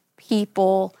warning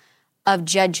people of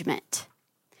judgment.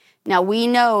 Now, we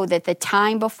know that the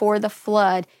time before the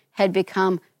flood had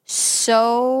become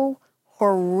so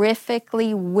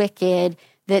horrifically wicked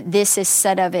that this is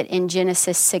said of it in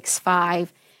Genesis 6:5. It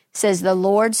says, the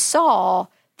Lord saw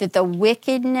that the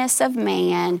wickedness of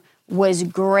man was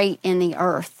great in the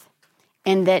earth,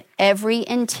 and that every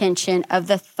intention of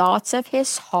the thoughts of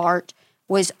his heart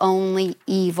was only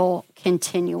evil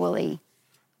continually.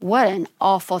 What an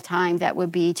awful time that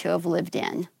would be to have lived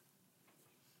in.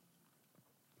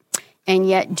 And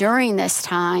yet during this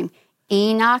time,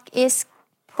 Enoch is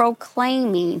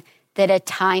proclaiming that a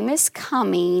time is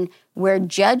coming where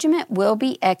judgment will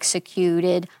be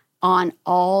executed on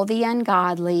all the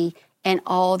ungodly, and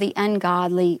all the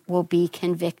ungodly will be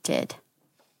convicted.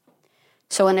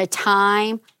 So in a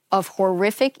time of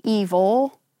horrific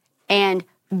evil and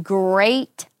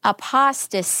great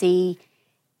apostasy,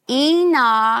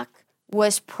 Enoch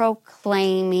was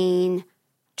proclaiming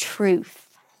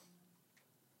truth.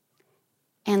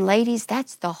 And ladies,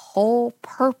 that's the whole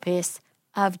purpose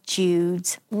of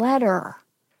Jude's letter.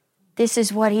 This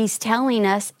is what he's telling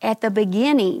us at the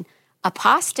beginning.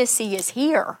 Apostasy is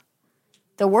here.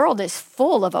 The world is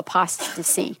full of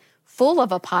apostasy, full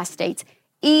of apostates.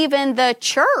 Even the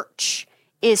church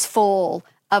is full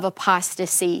of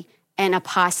apostasy and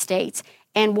apostates.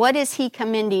 And what is he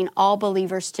commending all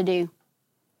believers to do?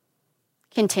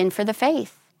 Contend for the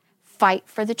faith. Fight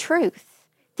for the truth.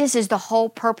 This is the whole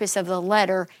purpose of the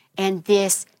letter, and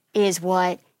this is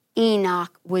what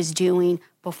Enoch was doing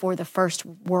before the first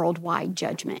worldwide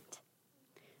judgment.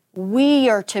 We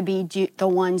are to be the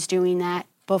ones doing that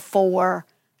before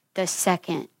the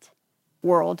second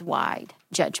worldwide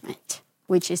judgment,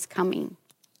 which is coming.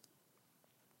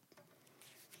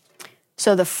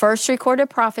 So the first recorded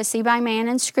prophecy by man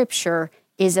in Scripture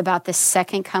is about the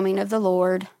second coming of the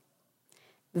Lord.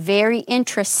 Very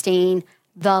interesting,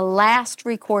 the last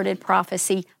recorded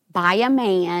prophecy by a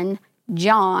man,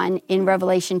 John, in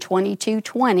Revelation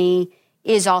 22:20,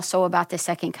 is also about the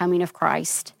second coming of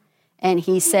Christ. And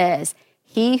he says,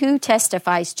 "He who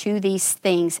testifies to these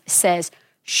things says,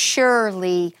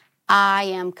 surely I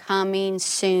am coming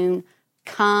soon.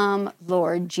 Come,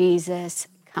 Lord Jesus,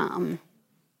 come."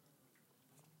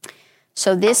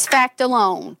 So this fact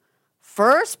alone,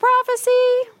 first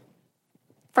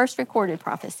recorded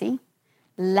prophecy,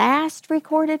 last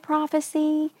recorded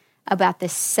prophecy about the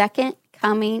second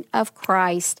coming of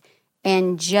Christ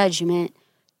and judgment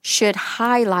should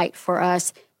highlight for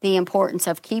us the importance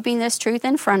of keeping this truth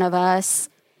in front of us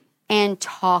and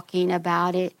talking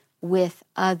about it with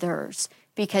others,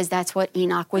 because that's what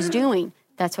Enoch was doing.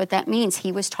 That's what that means.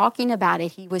 He was talking about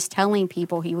it. He was telling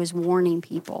people. He was warning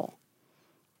people.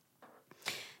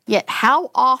 Yet how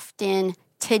often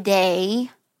today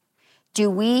do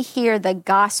we hear the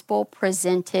gospel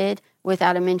presented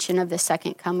without a mention of the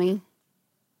second coming?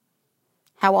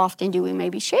 How often do we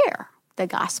maybe share the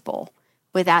gospel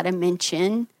without a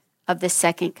mention of the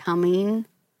second coming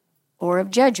or of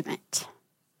judgment?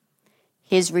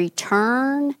 His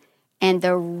return and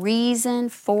the reason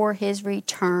for his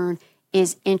return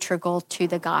is integral to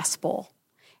the gospel.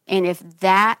 And if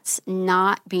that's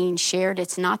not being shared,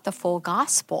 it's not the full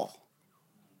gospel.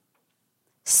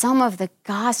 Some of the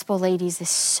gospel, ladies, is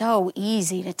so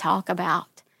easy to talk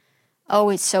about. Oh,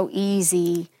 it's so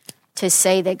easy to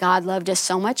say that God loved us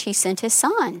so much, he sent his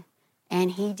son.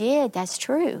 And he did, that's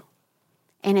true.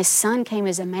 And his son came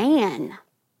as a man.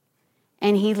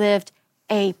 And he lived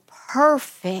a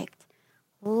perfect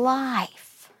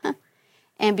life.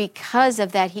 And because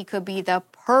of that, he could be the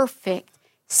perfect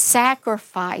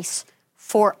sacrifice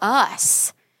for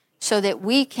us so that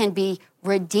we can be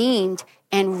redeemed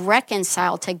and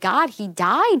reconciled to God. He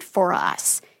died for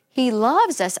us. He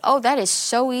loves us. Oh, that is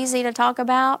so easy to talk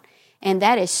about, and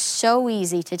that is so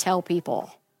easy to tell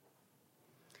people.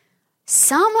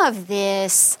 Some of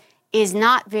this is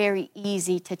not very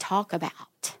easy to talk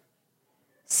about.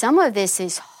 Some of this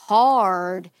is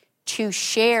hard to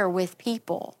share with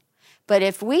people. But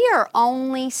if we are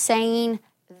only saying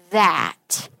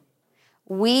that,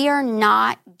 we are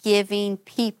not giving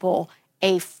people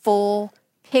a full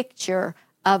picture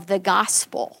of the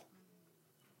gospel.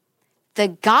 The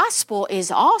gospel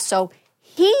is also,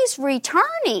 he's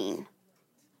returning.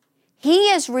 He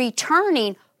is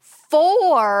returning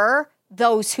for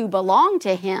those who belong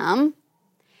to him,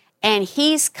 and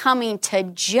he's coming to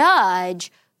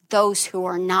judge those who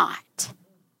are not.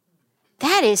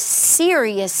 That is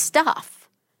serious stuff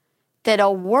that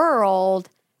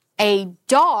a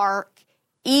dark,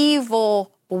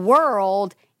 evil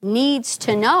world needs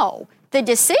to know. The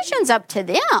decision's up to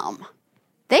them.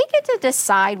 They get to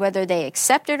decide whether they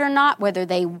accept it or not, whether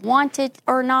they want it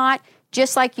or not,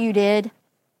 just like you did.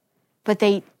 But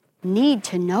they need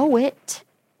to know it.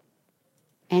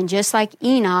 And just like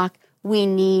Enoch, we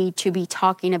need to be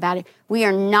talking about it. We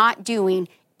are not doing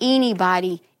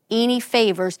anybody any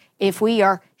favors if we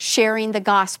are sharing the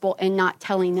gospel and not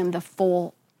telling them the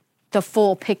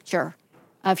full picture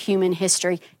of human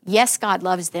history. Yes, God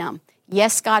loves them.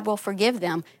 Yes, God will forgive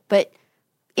them, but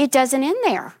it doesn't end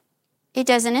there. It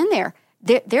doesn't end there.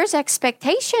 There's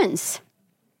expectations.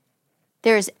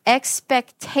 There's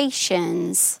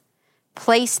expectations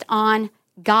placed on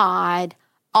God,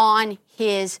 on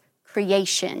his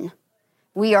creation.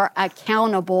 We are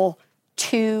accountable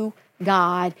to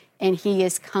God, and he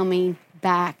is coming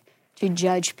back to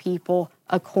judge people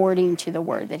according to the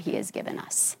word that he has given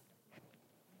us.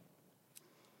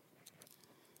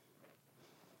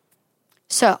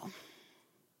 So,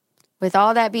 with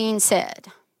all that being said,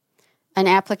 an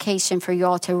application for you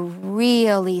all to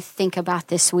really think about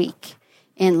this week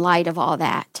in light of all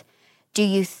that. Do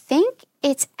you think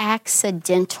it's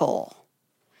accidental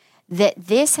that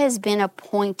this has been a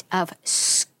point of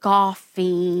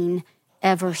scoffing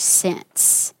ever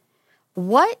since?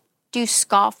 What do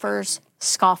scoffers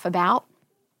scoff about?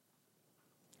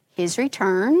 His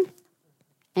return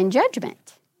and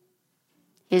judgment.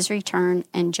 His return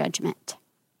and judgment.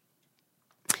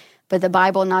 But the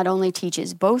Bible not only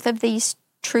teaches both of these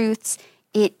truths,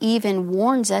 it even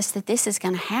warns us that this is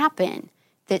going to happen,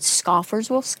 that scoffers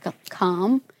will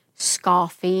come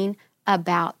scoffing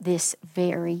about this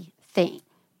very thing.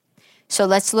 So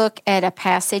let's look at a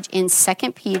passage in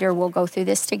 2 Peter. We'll go through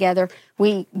this together.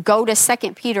 We go to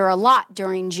 2 Peter a lot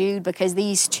during Jude because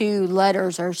these two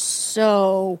letters are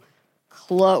so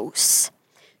close.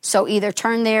 So either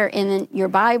turn there in your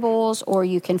Bibles or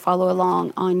you can follow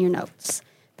along on your notes.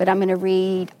 But I'm going to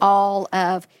read all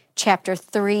of chapter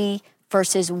 3,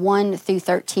 verses 1 through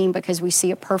 13, because we see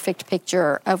a perfect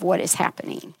picture of what is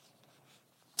happening.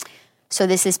 So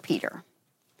this is Peter.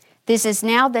 This is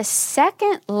now the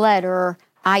second letter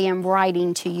I am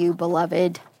writing to you,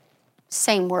 beloved.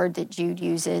 Same word that Jude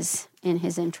uses in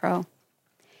his intro.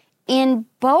 In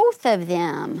both of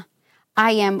them,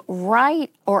 I am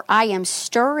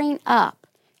stirring up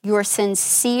your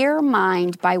sincere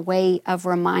mind by way of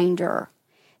reminder,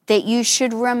 that you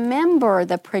should remember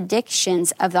the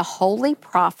predictions of the holy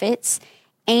prophets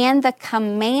and the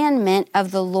commandment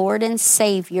of the Lord and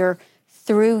Savior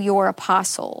through your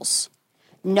apostles.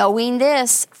 Knowing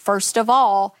this, first of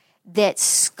all, that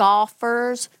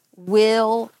scoffers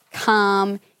will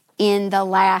come in the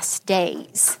last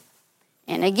days.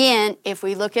 And again, if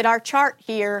we look at our chart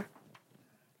here,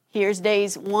 here's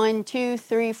days 1, 2,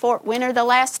 3, 4. When are the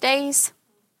last days?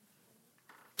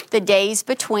 The days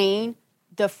between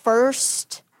the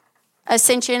first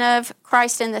ascension of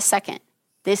Christ and the second.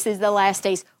 This is the last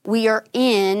days. We are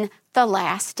in the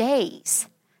last days.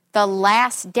 The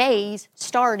last days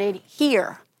started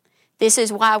here. This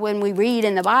is why when we read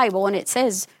in the Bible and it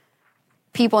says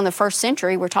people in the first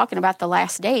century were talking about the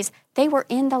last days, they were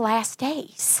in the last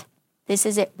days. This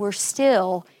is it. We're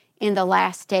still in the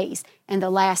last days, and the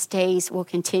last days will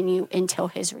continue until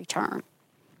his return.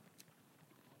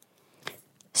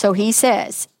 So he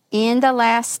says, in the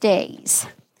last days,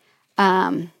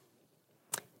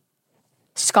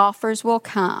 scoffers will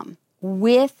come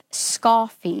with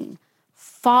scoffing,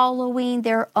 following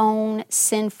their own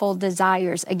sinful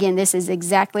desires. Again, this is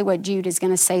exactly what Jude is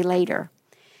going to say later.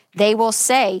 They will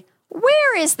say,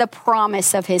 where is the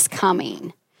promise of his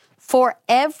coming? For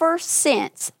ever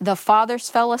since the fathers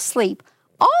fell asleep,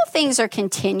 all things are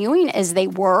continuing as they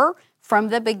were from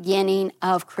the beginning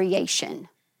of creation.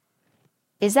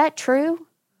 Is that true?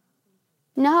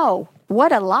 No.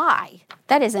 What a lie.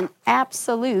 That is an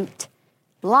absolute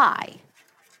lie.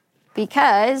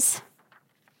 Because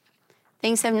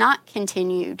things have not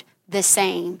continued the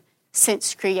same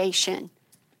since creation.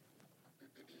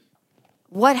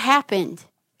 What happened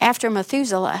after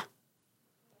Methuselah?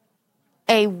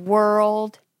 A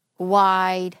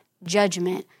worldwide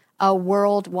judgment, a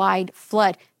worldwide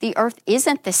flood. The earth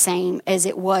isn't the same as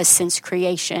it was since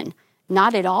creation.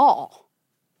 Not at all.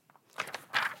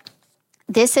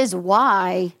 This is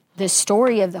why the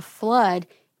story of the flood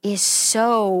is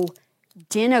so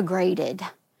denigrated,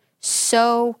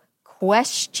 so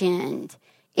questioned.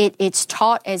 It's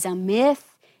taught as a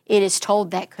myth. It is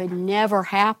told that could never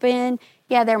happen.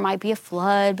 Yeah, there might be a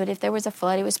flood, but if there was a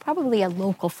flood, it was probably a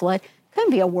local flood. It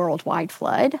couldn't be a worldwide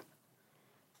flood.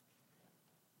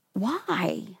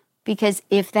 Why? Because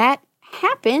if that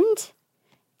happened,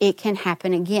 it can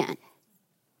happen again.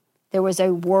 There was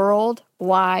a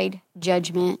worldwide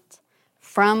judgment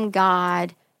from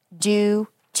God due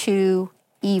to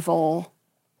evil.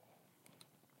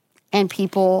 And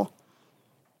people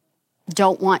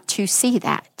don't want to see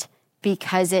that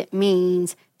because it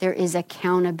means there is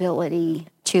accountability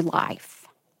to life.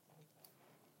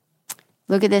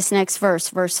 Look at this next verse,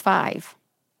 verse 5.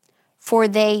 For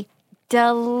they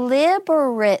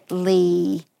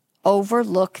deliberately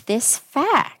overlook this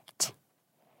fact,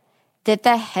 that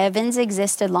the heavens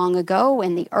existed long ago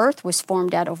and the earth was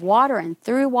formed out of water and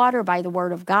through water by the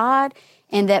word of God,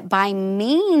 and that by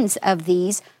means of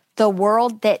these, the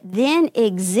world that then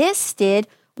existed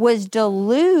was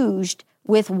deluged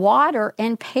with water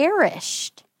and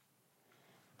perished.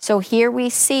 So here we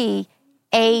see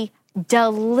a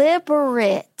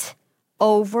deliberate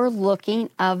overlooking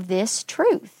of this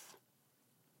truth,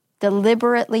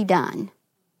 deliberately done.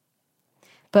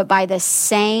 But by the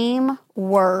same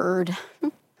word,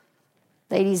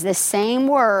 ladies, the same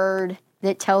word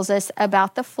that tells us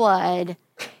about the flood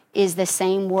is the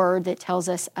same word that tells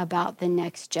us about the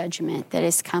next judgment that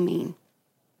is coming.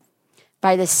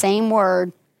 By the same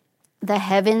word, the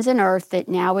heavens and earth that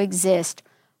now exist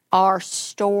are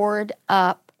stored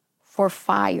up for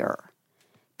fire,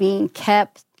 being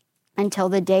kept until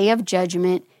the day of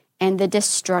judgment and the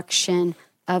destruction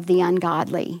of the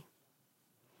ungodly.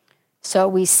 So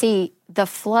we see the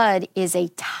flood is a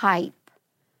type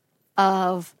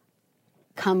of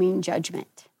coming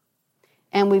judgment.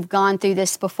 And we've gone through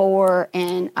this before,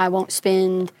 and I won't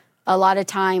spend a lot of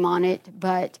time on it,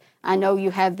 but I know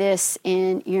you have this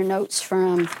in your notes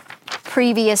from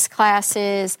previous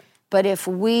classes. But if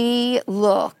we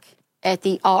look at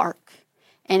the ark,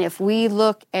 and if we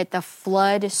look at the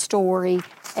flood story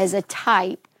as a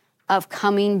type of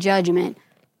coming judgment,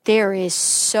 there is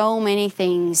so many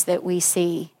things that we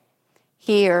see.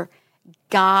 Here,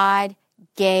 God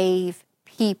gave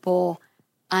people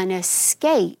an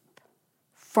escape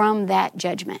from that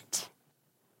judgment.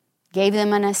 Gave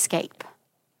them an escape.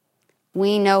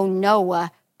 We know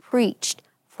Noah preached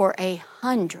for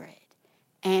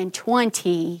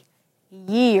 120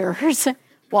 years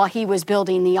while he was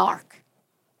building the ark.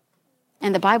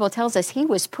 And the Bible tells us he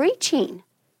was preaching.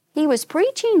 He was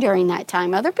preaching during that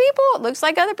time. It looks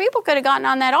like other people could have gotten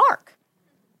on that ark.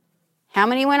 How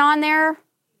many went on there?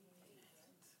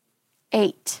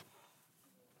 8.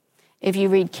 If you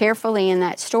read carefully in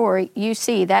that story, you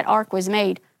see that ark was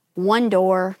made one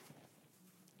door.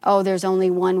 Oh, there's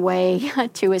only one way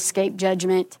to escape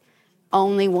judgment.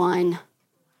 Only one.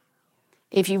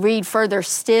 If you read further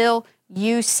still,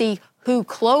 you see who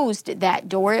closed that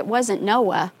door. It wasn't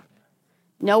Noah.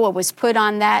 Noah was put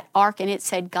on that ark, and it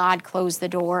said God closed the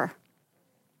door.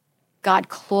 God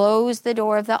closed the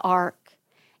door of the ark,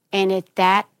 and at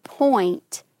that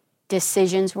point,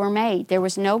 decisions were made. There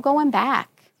was no going back.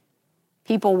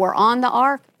 People were on the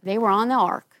ark, they were on the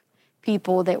ark.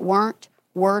 People that weren't,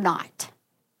 were not.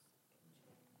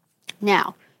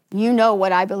 Now, you know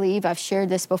what I believe. I've shared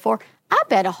this before. I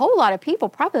bet a whole lot of people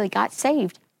probably got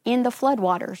saved in the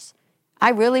floodwaters. I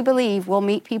really believe we'll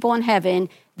meet people in heaven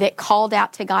that called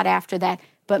out to God after that.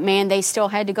 But man, they still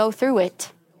had to go through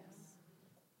it.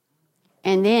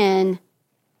 And then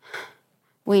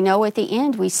we know at the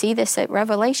end, we see this at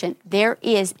Revelation, there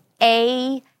is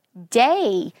a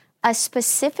day, a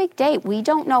specific day. We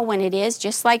don't know when it is,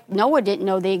 just like Noah didn't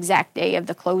know the exact day of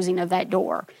the closing of that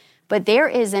door. But there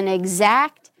is an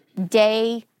exact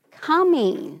day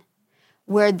coming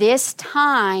where this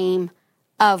time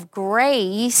of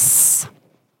grace,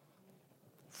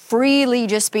 freely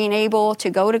just being able to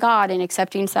go to God and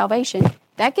accepting salvation,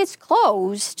 that gets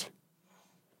closed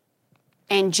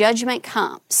and judgment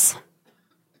comes.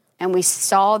 And we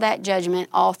saw that judgment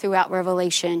all throughout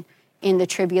Revelation in the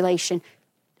tribulation.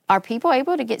 Are people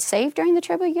able to get saved during the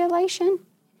tribulation?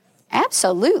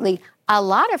 Absolutely. A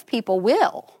lot of people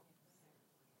will.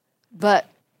 But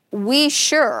we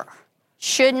sure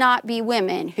should not be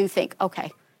women who think,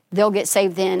 okay, they'll get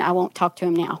saved then, I won't talk to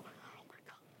him now.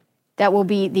 That will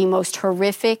be the most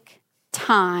horrific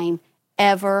time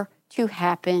ever to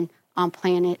happen on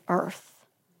planet Earth.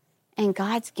 And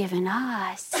God's given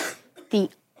us the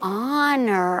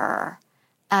honor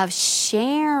of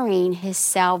sharing his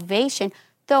salvation,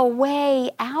 the way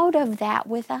out of that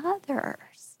with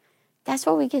others. That's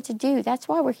what we get to do. That's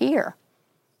why we're here.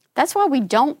 That's why we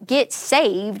don't get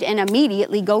saved and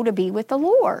immediately go to be with the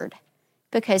Lord,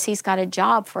 because he's got a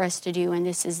job for us to do, and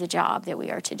this is the job that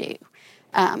we are to do.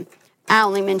 I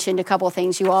only mentioned a couple of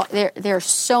things. You all, there are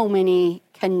so many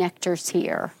connectors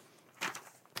here.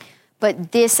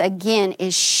 But this, again,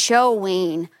 is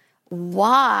showing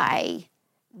why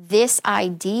this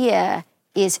idea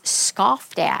is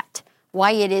scoffed at,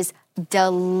 why it is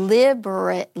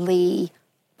deliberately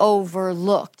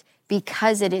overlooked,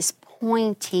 because it is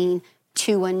pointing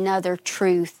to another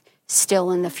truth still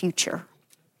in the future.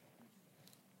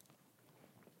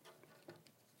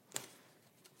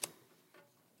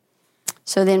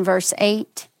 So then verse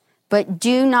 8, but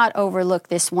do not overlook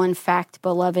this one fact,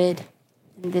 beloved,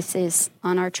 and this is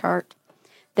on our chart,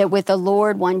 that with the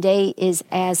Lord 1 day is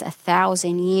as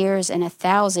 1,000 years, and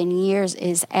 1,000 years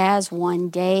is as 1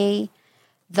 day.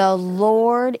 The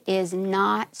Lord is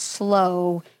not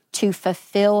slow to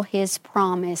fulfill his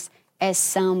promise, as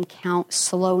some count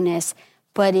slowness,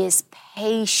 but is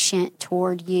patient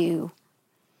toward you.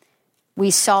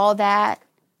 We saw that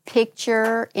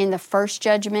picture in the first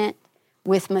judgment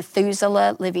with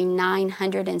Methuselah living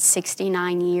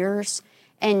 969 years.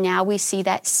 And now we see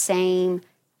that same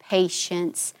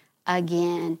patience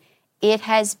again. It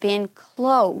has been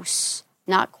close,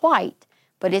 not quite,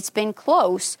 but it's been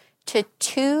close to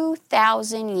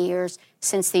 2,000 years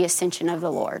since the ascension of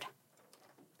the Lord.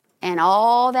 And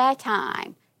all that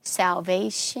time,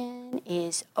 salvation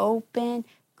is open,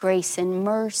 grace and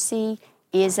mercy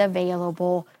is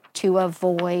available to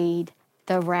avoid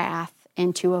the wrath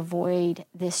and to avoid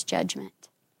this judgment.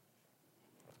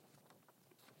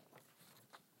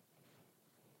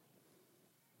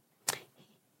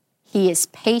 He is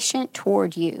patient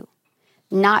toward you,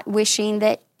 not wishing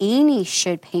that any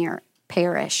should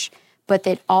perish, but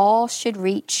that all should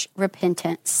reach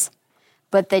repentance.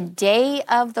 But the day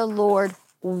of the Lord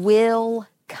will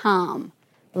come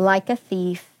like a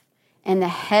thief, and the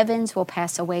heavens will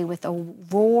pass away with a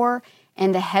roar,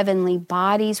 and the heavenly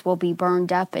bodies will be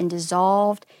burned up and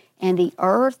dissolved, and the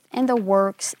earth and the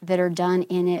works that are done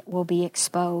in it will be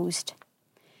exposed.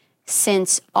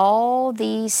 Since all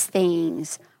these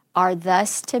things are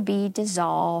thus to be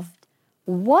dissolved,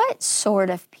 what sort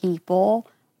of people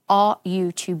ought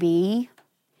you to be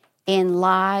in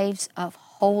lives of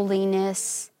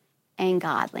holiness and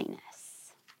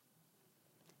godliness?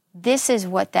 This is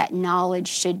what that knowledge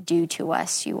should do to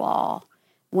us, you all.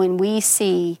 When we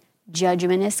see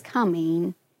judgment is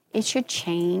coming, it should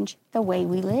change the way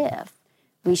we live.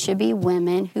 We should be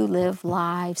women who live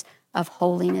lives of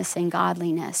holiness and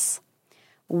godliness,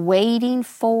 waiting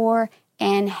for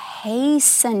and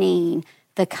hastening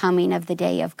the coming of the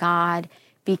day of God,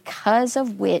 because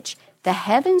of which the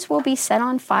heavens will be set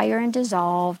on fire and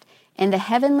dissolved, and the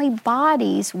heavenly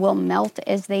bodies will melt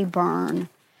as they burn.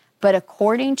 But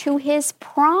according to his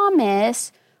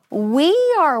promise, we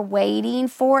are waiting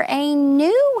for a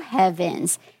new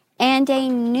heavens and a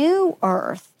new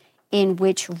earth in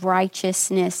which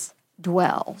righteousness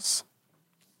dwells.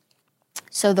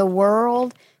 So the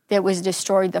world that was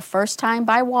destroyed the first time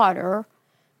by water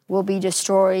will be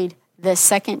destroyed the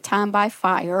second time by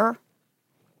fire.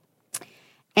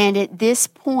 And at this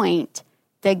point,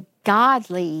 the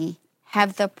godly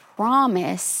have the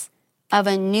promise of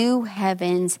a new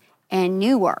heavens and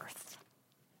new earth.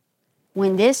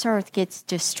 When this earth gets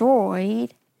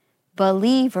destroyed,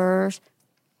 believers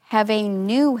have a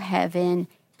new heaven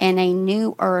and a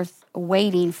new earth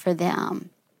waiting for them.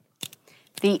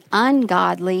 The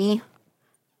ungodly,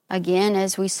 again,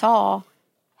 as we saw,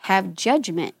 have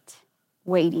judgment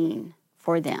waiting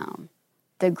for them,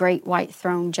 the great white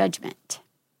throne judgment.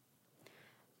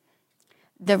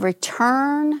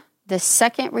 The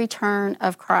second return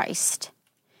of Christ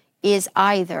is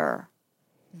either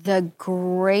the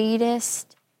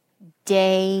greatest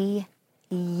day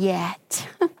yet,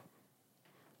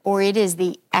 or it is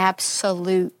the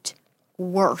absolute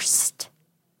worst,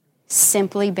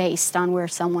 simply based on where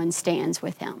someone stands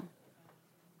with him.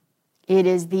 It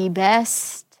is the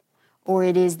best, or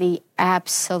it is the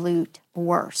absolute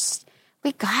worst.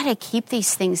 We got to keep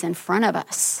these things in front of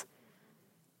us.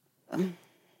 And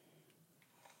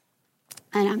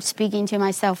I'm speaking to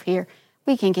myself here.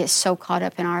 We can get so caught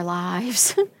up in our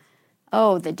lives.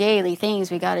 Oh, the daily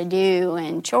things we got to do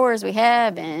and chores we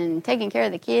have and taking care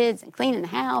of the kids and cleaning the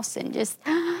house and just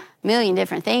a million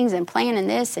different things and planning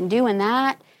this and doing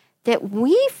that, that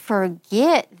we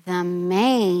forget the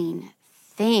main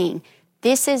thing.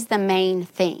 This is the main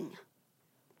thing.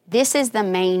 This is the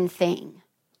main thing.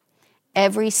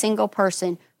 Every single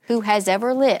person who has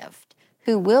ever lived,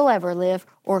 who will ever live,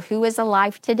 or who is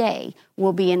alive today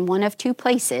will be in one of two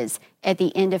places at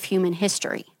the end of human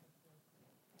history.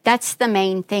 That's the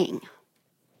main thing.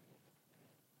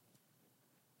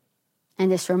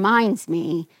 And this reminds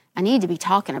me, I need to be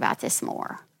talking about this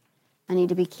more. I need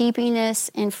to be keeping this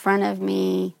in front of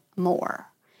me more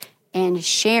and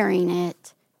sharing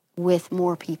it with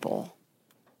more people.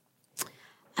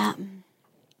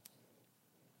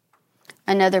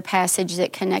 Another passage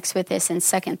that connects with this in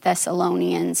 2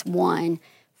 Thessalonians 1,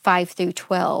 5 through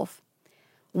 12.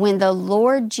 When the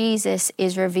Lord Jesus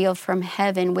is revealed from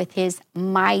heaven with his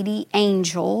mighty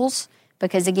angels,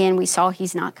 because again, we saw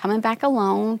he's not coming back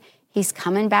alone. He's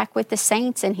coming back with the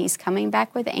saints and he's coming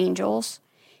back with angels,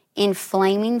 in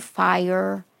flaming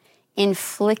fire,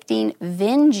 inflicting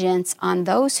vengeance on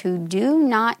those who do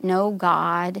not know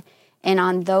God and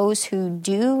on those who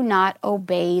do not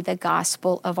obey the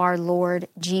gospel of our Lord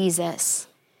Jesus.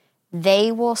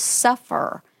 They will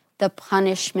suffer the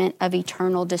punishment of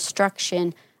eternal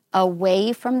destruction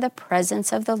away from the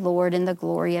presence of the Lord and the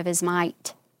glory of his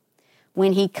might.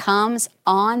 When he comes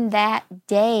on that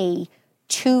day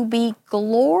to be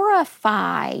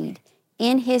glorified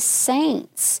in his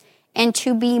saints and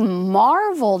to be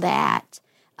marveled at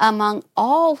among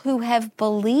all who have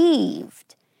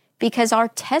believed, because our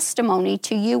testimony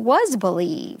to you was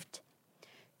believed.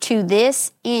 To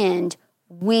this end,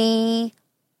 we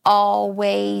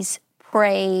always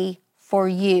pray for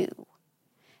you,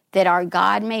 that our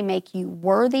God may make you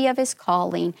worthy of his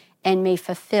calling and may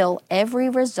fulfill every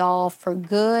resolve for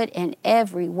good and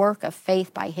every work of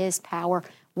faith by his power.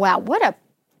 Wow, what a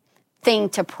thing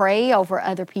to pray over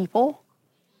other people.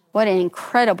 What an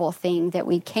incredible thing that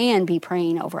we can be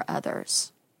praying over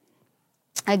others.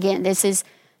 Again, this is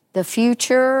the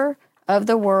future of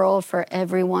the world for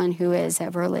everyone who has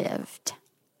ever lived.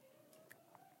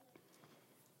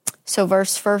 So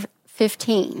verse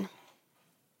 15,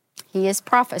 he is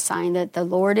prophesying that the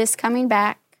Lord is coming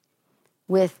back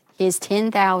with his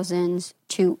 10,000s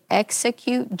to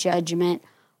execute judgment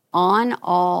on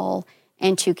all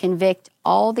and to convict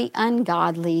all the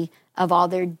ungodly of all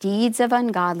their deeds of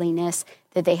ungodliness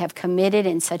that they have committed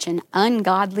in such an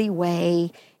ungodly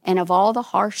way, and of all the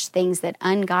harsh things that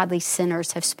ungodly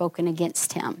sinners have spoken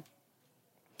against him.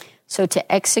 So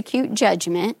to execute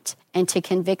judgment and to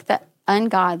convict the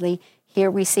ungodly, here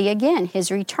we see again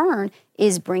his return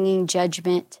is bringing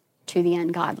judgment to the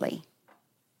ungodly.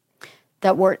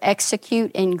 The word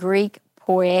execute in Greek,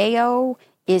 poieo,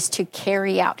 is to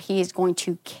carry out. He is going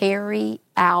to carry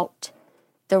out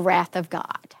the wrath of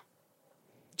God,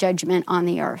 judgment on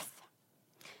the earth.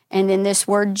 And then this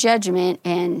word judgment,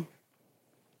 and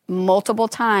multiple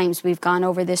times we've gone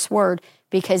over this word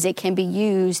because it can be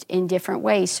used in different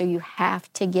ways. So you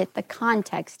have to get the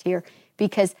context here,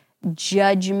 because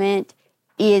judgment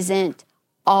isn't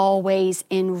always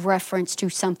in reference to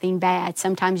something bad.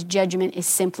 Sometimes judgment is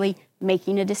simply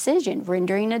making a decision,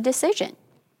 rendering a decision.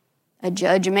 A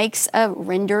judge makes a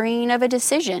rendering of a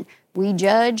decision. We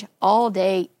judge all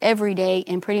day, every day,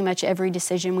 in pretty much every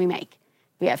decision we make.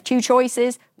 We have two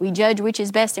choices. We judge which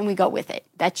is best and we go with it.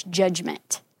 That's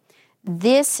judgment.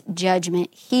 This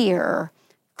judgment here,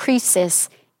 krisis,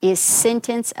 is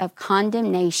sentence of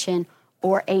condemnation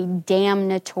or a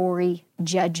damnatory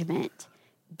judgment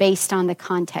based on the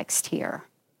context here.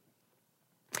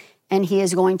 And he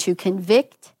is going to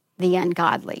convict the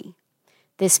ungodly.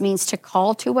 This means to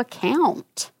call to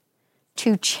account,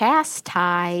 to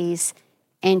chastise,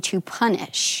 and to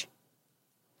punish.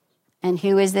 And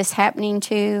who is this happening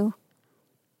to?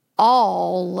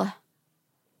 All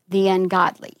the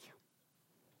ungodly.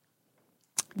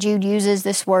 Jude uses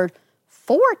this word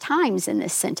 4 times in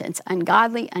this sentence.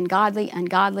 Ungodly, ungodly,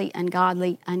 ungodly,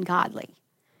 ungodly, ungodly.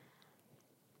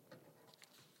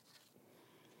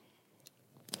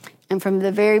 And from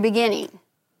the very beginning,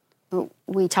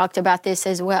 we talked about this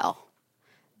as well.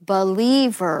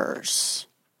 Believers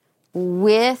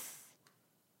with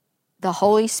the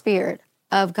Holy Spirit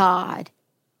of God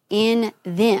in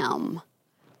them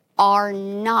are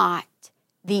not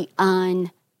the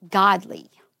ungodly.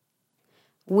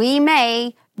 We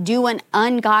may do an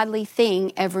ungodly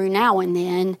thing every now and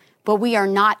then, but we are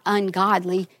not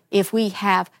ungodly if we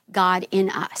have God in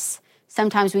us.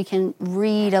 Sometimes we can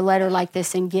read a letter like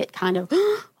this and get kind of,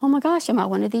 oh my gosh, am I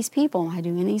one of these people? Am I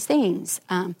doing these things?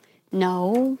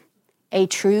 No, a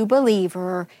true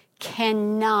believer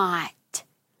cannot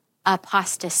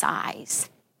apostatize,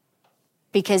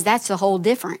 because that's the whole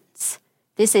difference.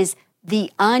 This is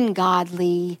the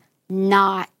ungodly,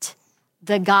 not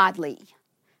the godly.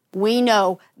 We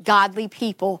know godly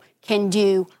people can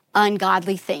do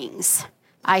ungodly things.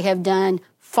 I have done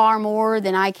far more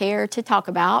than I care to talk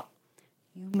about.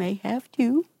 You may have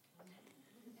too.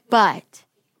 But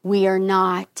we are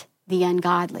not the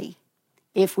ungodly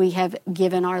if we have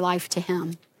given our life to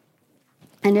him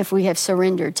and if we have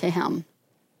surrendered to him.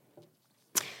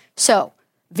 So,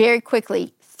 very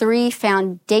quickly, 3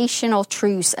 foundational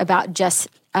truths about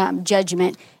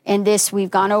judgment. And this we've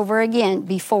gone over again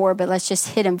before, but let's just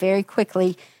hit them very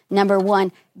quickly. Number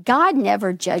 1, God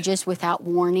never judges without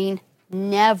warning.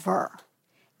 Never.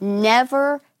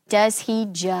 Never does he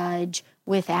judge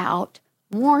without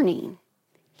warning.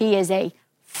 He is a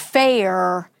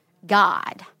fair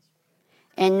God.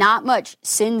 And not much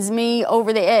sends me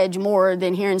over the edge more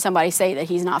than hearing somebody say that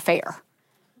he's not fair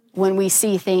when we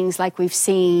see things like we've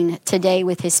seen today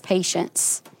with his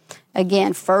patience.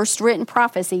 Again, first written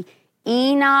prophecy,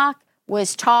 Enoch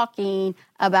was talking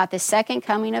about the second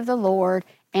coming of the Lord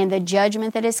and the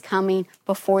judgment that is coming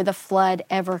before the flood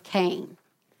ever came.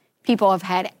 People have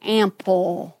had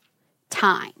ample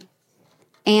time.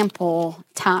 Ample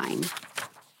time.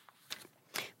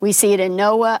 We see it in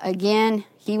Noah again.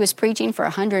 He was preaching for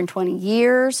 120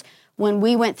 years. When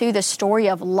we went through the story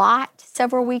of Lot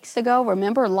several weeks ago,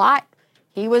 remember Lot?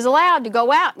 He was allowed to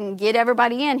go out and get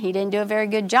everybody in. He didn't do a very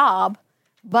good job,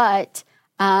 but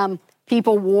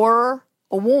people were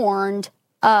warned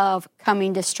of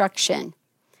coming destruction.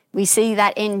 We see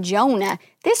that in Jonah.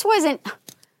 This wasn't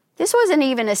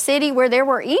even a city where there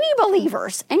were any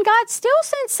believers, and God still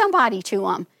sent somebody to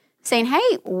them saying,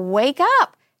 hey, wake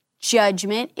up.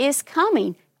 Judgment is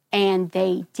coming. And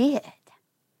they did.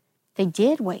 They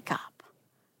did wake up.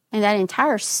 And that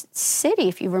entire city,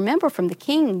 if you remember from the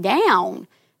king down,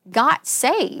 got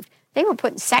saved. They were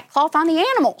putting sackcloth on the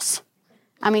animals.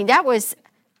 I mean, that was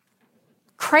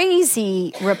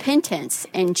crazy repentance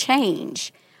and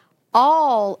change.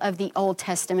 All of the Old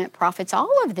Testament prophets,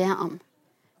 all of them,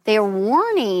 they are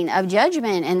warning of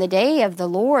judgment and the day of the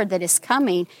Lord that is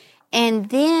coming. And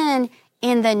then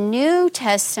in the New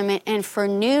Testament and for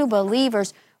new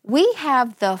believers, we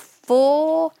have the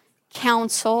full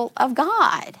counsel of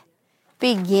God,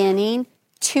 beginning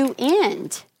to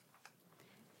end.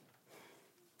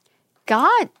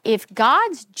 If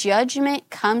God's judgment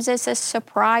comes as a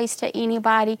surprise to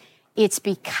anybody, it's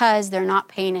because they're not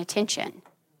paying attention,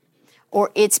 or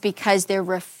it's because they're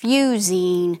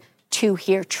refusing to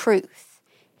hear truth.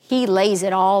 He lays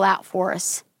it all out for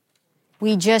us.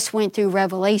 We just went through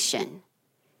Revelation.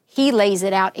 He lays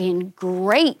it out in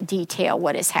great detail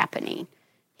what is happening.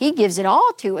 He gives it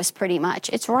all to us pretty much.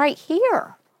 It's right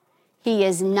here. He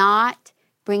is not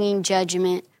bringing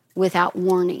judgment without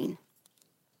warning.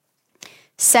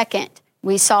 Second,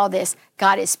 we saw this.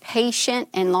 God is patient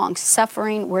and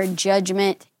long-suffering where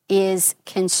judgment is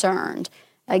concerned.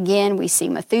 Again, we see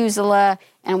Methuselah,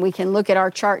 and we can look at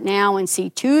our chart now and see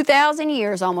 2,000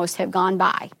 years almost have gone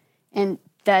by, and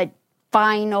the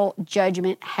final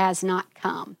judgment has not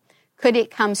come. Could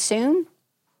it come soon?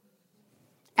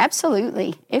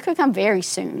 Absolutely. It could come very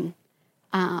soon,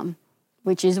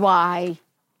 which is why,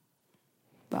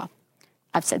 well,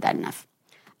 I've said that enough.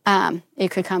 It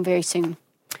could come very soon.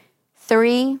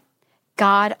 3,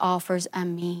 God offers a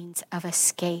means of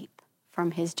escape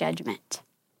from his judgment.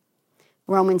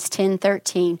 Romans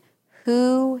 10:13,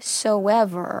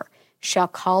 whosoever shall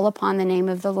call upon the name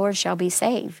of the Lord shall be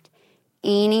saved.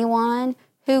 Anyone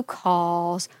who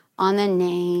calls on the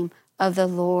name of the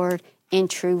Lord in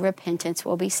true repentance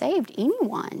will be saved.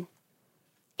 Anyone.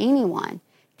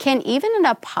 Can even an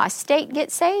apostate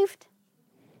get saved?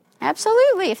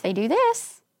 Absolutely, if they do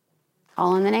this.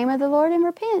 Call on the name of the Lord and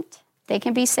repent. They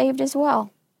can be saved as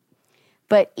well.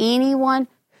 But anyone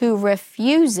who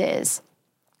refuses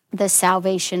the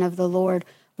salvation of the Lord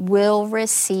will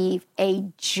receive a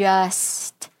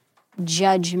just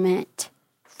judgment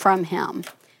from him.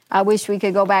 I wish we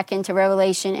could go back into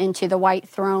Revelation, into the white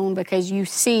throne, because you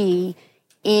see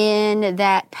in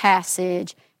that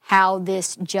passage how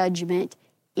this judgment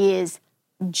is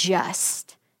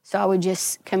just. So I would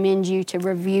just commend you to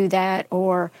review that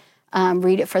or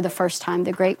read it for the first time,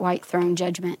 the Great White Throne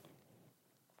Judgment.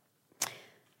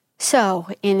 So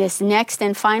in this next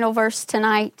and final verse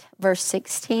tonight, verse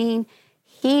 16,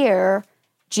 here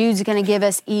Jude's going to give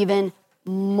us even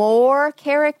more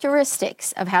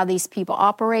characteristics of how these people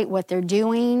operate, what they're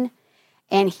doing,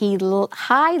 and he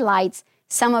highlights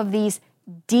some of these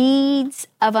deeds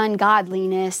of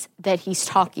ungodliness that he's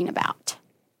talking about.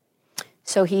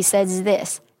 So he says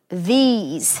this,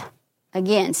 these,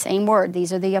 again, same word,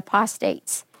 these are the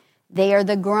apostates. They are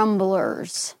the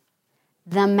grumblers,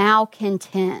 the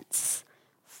malcontents,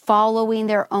 following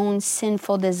their own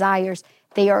sinful desires.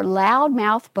 They are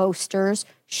loud-mouthed boasters,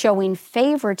 showing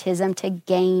favoritism to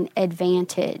gain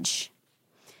advantage.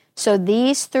 So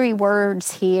these 3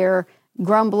 words here,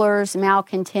 grumblers,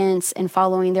 malcontents, and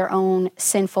following their own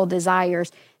sinful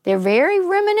desires, they're very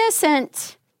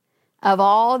reminiscent of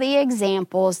all the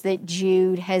examples that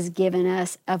Jude has given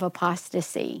us of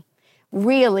apostasy.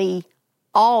 Really,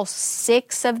 all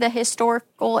 6 of the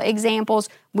historical examples,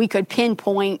 we could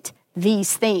pinpoint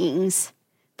these things,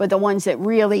 but the ones that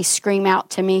really scream out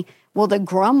to me, well, the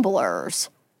grumblers,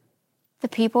 the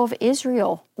people of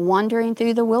Israel wandering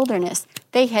through the wilderness.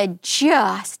 They had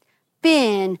just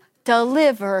been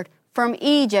delivered from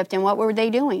Egypt, and what were they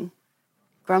doing?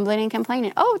 Grumbling and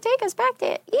complaining. Oh, take us back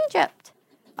to Egypt.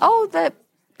 Oh, the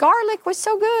garlic was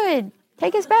so good.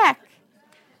 Take us back.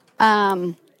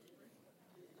 Balaam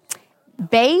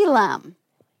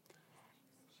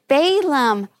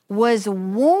was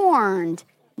warned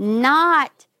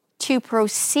not to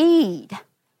proceed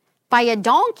by a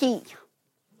donkey.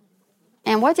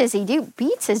 And what does he do?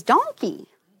 Beats his donkey.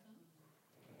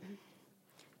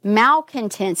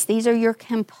 Malcontents, these are your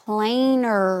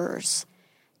complainers,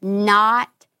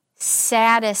 not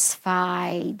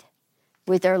satisfied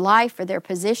with their life or their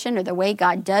position or the way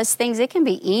God does things. It can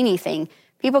be anything.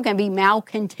 People can be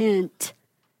malcontent.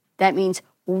 That means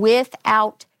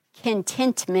without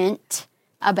contentment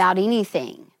about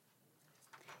anything.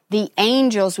 The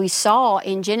angels we saw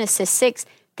in Genesis 6,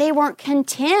 they weren't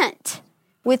content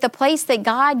with the place that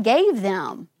God gave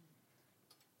them.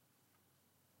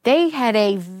 They had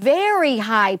a very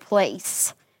high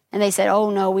place, and they said, oh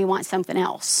no, we want something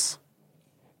else.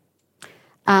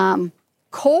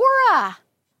 Korah,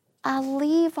 a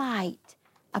Levite,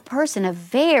 a person of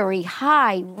very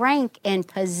high rank and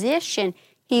position,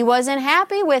 he wasn't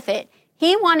happy with it.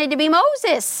 He wanted to be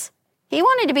Moses. He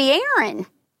wanted to be Aaron.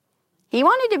 He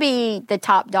wanted to be the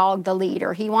top dog, the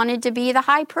leader. He wanted to be the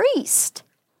high priest.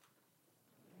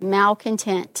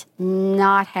 Malcontent,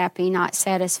 not happy, not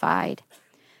satisfied,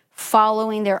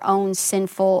 following their own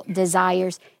sinful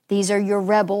desires. These are your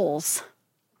rebels.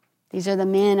 These are the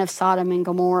men of Sodom and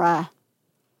Gomorrah.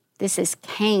 This is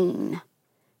Cain.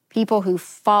 People who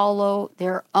follow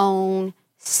their own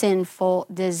sinful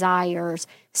desires.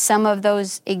 Some of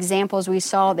those examples we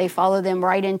saw, they follow them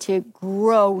right into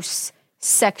gross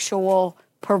sexual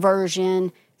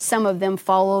perversion. Some of them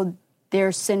followed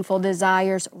their sinful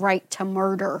desires right to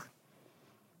murder.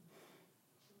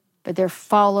 But they're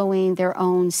following their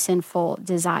own sinful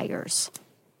desires.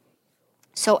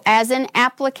 So as an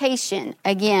application,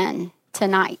 again,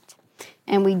 tonight,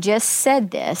 and we just said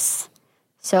this,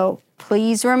 so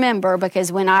please remember,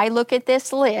 because when I look at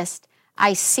this list,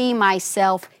 I see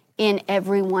myself in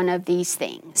every one of these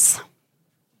things.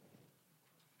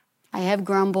 I have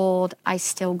grumbled, I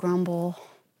still grumble.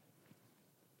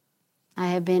 I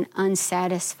have been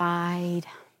unsatisfied.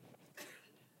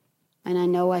 And I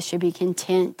know I should be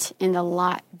content in the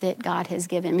lot that God has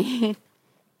given me.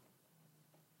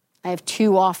 I have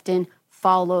too often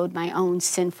followed my own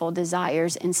sinful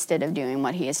desires instead of doing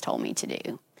what He has told me to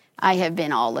do. I have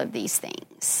been all of these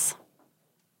things.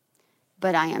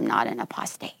 But I am not an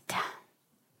apostate.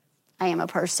 I am a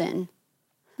person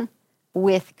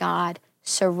with God,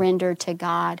 surrendered to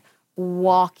God,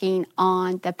 walking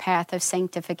on the path of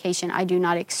sanctification. I do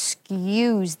not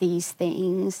excuse these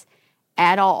things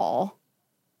at all.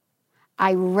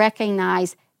 I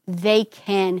recognize they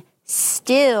can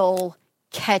still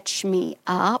catch me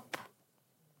up.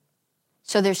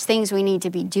 So there's things we need to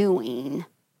be doing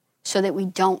so that we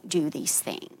don't do these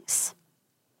things.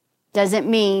 Doesn't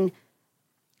mean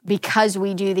because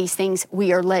we do these things,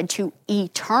 we are led to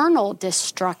eternal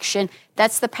destruction.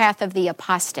 That's the path of the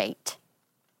apostate.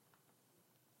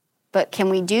 But can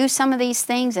we do some of these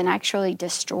things and actually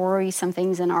destroy some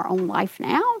things in our own life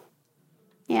now?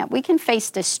 Yeah, we can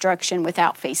face destruction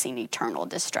without facing eternal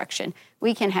destruction.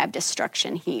 We can have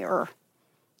destruction here.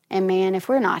 And man, if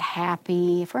we're not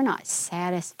happy, if we're not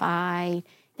satisfied,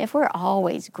 if we're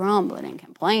always grumbling and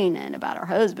complaining about our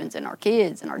husbands and our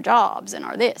kids and our jobs and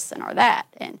our this and our that,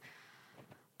 and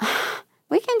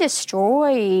we can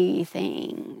destroy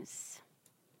things.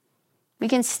 We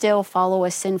can still follow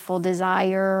a sinful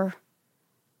desire.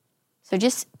 So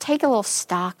just take a little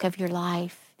stock of your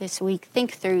life this week.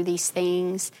 Think through these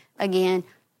things. Again,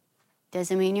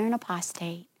 doesn't mean you're an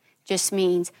apostate. Just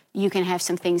means you can have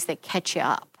some things that catch you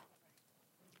up.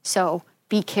 So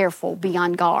be careful, be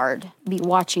on guard, be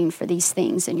watching for these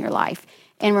things in your life.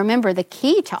 And remember, the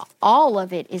key to all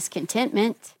of it is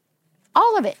contentment.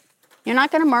 All of it. You're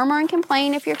not going to murmur and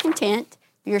complain if you're content.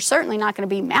 You're certainly not going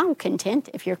to be malcontent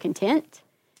if you're content.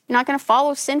 You're not going to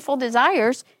follow sinful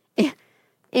desires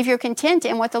if you're content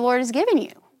in what the Lord has given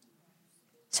you.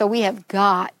 So we have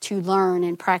got to learn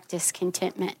and practice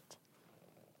contentment.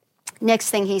 Next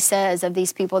thing he says of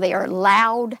these people, they are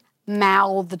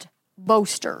loud-mouthed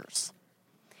boasters.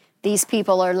 These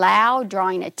people are loud,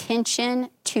 drawing attention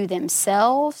to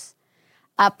themselves.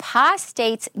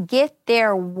 Apostates get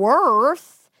their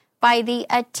worth by the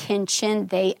attention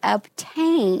they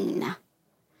obtain.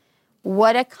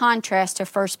 What a contrast to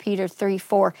 1 Peter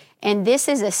 3:4. And this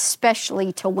is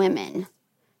especially to women.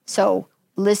 So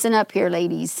listen up here,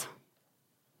 ladies.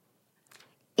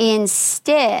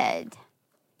 Instead,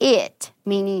 it,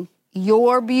 meaning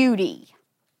your beauty,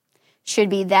 should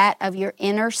be that of your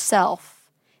inner self,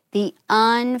 the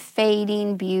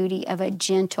unfading beauty of a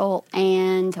gentle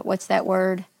and, what's that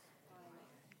word?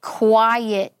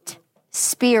 Quiet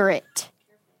spirit,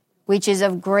 which is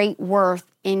of great worth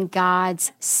in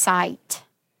God's sight.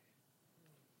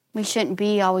 We shouldn't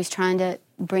be always trying to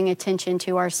bring attention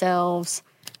to ourselves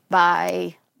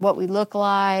by what we look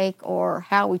like or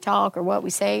how we talk or what we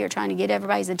say or trying to get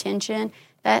everybody's attention.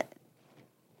 That's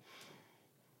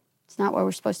not what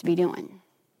we're supposed to be doing.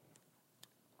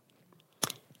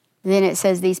 Then it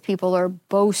says these people are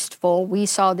boastful. We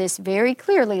saw this very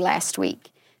clearly last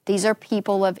week. These are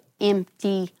people of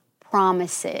empty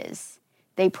promises.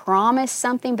 They promise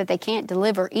something, but they can't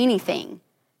deliver anything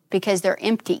because they're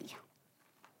empty.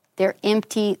 They're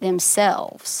empty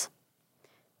themselves.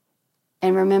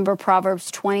 And remember,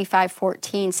 Proverbs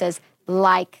 25:14 says,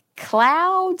 like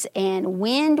clouds and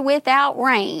wind without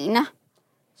rain,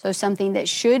 so something that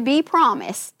should be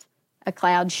promised, a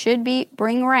cloud should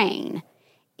bring rain,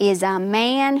 is a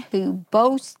man who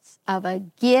boasts of a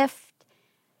gift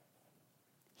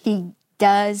he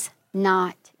does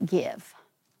not give.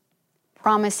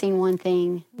 Promising one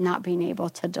thing, not being able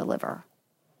to deliver.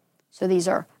 So these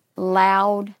are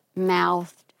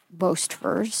loud-mouthed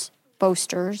boasters.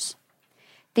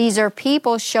 These are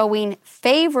people showing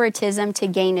favoritism to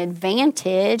gain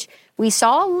advantage. We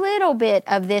saw a little bit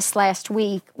of this last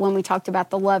week when we talked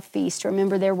about the love feast.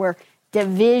 Remember, there were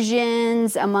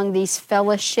divisions among these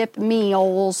fellowship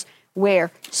meals where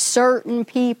certain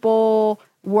people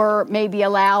were maybe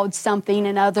allowed something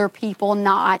and other people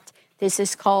not. This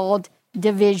is called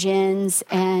divisions,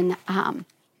 and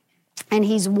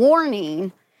he's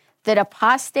warning that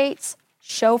apostates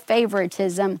show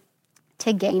favoritism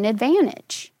to gain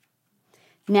advantage.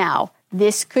 Now,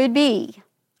 this could be,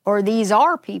 or these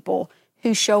are people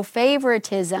who show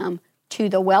favoritism to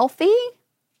the wealthy,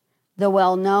 the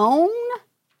well-known,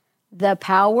 the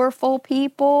powerful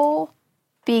people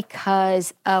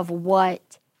because of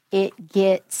what it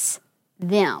gets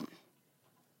them.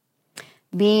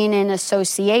 Being in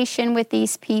association with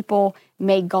these people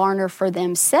may garner for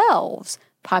themselves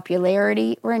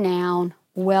popularity, renown,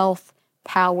 wealth,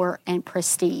 power, and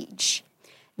prestige.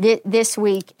 This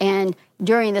week and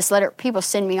during this letter, people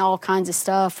send me all kinds of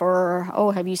stuff, or,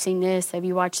 oh, have you seen this? Have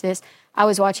you watched this? I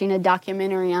was watching a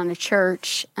documentary on a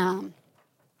church in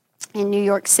New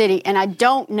York City, and I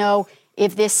don't know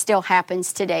if this still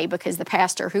happens today because the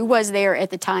pastor who was there at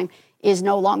the time is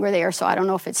no longer there, so I don't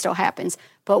know if it still happens.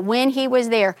 But when he was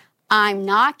there, I'm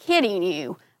not kidding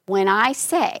you when I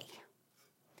say,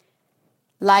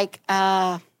 like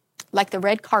the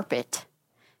red carpet,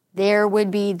 there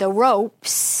would be the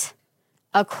ropes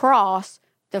across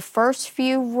the first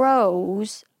few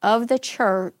rows of the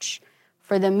church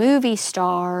for the movie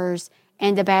stars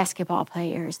and the basketball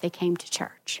players that came to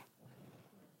church.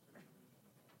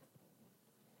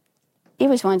 It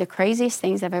was one of the craziest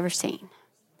things I've ever seen.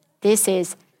 This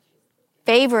is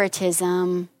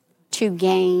favoritism to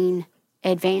gain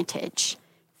advantage.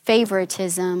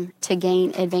 Favoritism to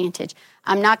gain advantage.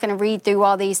 I'm not going to read through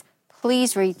all these.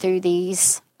 Please read through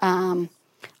these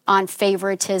on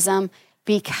favoritism,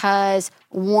 because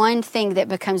one thing that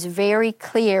becomes very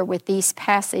clear with these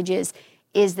passages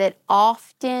is that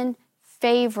often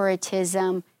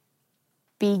favoritism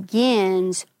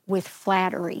begins with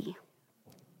flattery.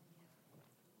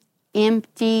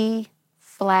 Empty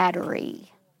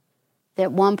flattery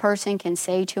that one person can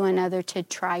say to another to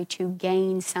try to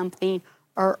gain something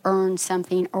or earn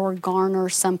something or garner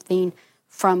something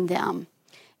from them.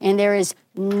 And there is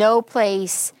no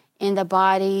place in the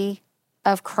body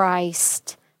of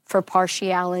Christ for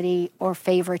partiality or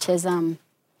favoritism.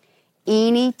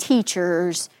 Any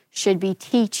teachers should be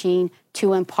teaching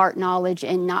to impart knowledge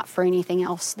and not for anything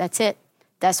else. That's it.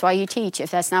 That's why you teach.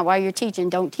 If that's not why you're teaching,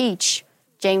 don't teach.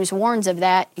 James warns of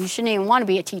that. You shouldn't even want to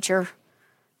be a teacher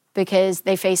because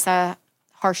they face a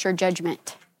harsher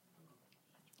judgment.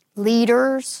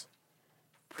 Leaders,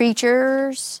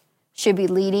 preachers should be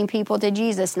leading people to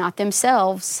Jesus, not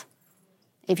themselves.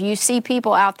 If you see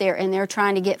people out there and they're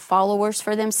trying to get followers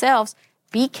for themselves,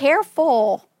 be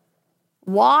careful.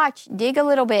 Watch, dig a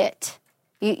little bit.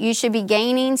 You should be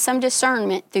gaining some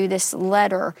discernment through this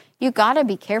letter. You got to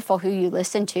be careful who you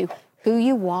listen to, who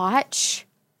you watch,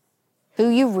 who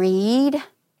you read,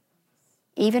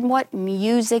 even what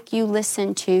music you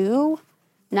listen to.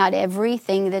 Not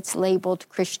everything that's labeled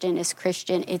Christian is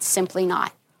Christian. It's simply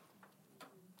not.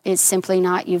 It's simply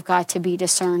not. You've got to be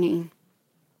discerning.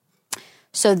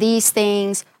 So these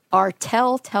things are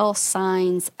telltale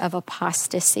signs of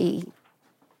apostasy.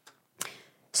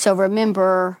 So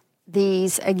remember,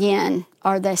 these, again,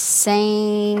 are the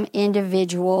same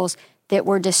individuals that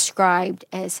were described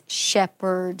as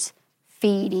shepherds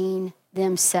feeding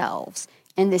themselves.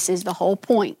 And this is the whole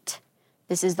point.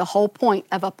 This is the whole point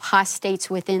of apostates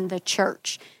within the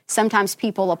church. Sometimes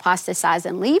people apostatize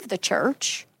and leave the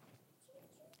church.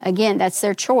 Again, that's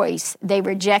their choice. They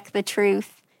reject the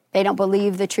truth. They don't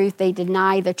believe the truth. They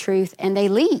deny the truth, and they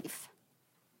leave.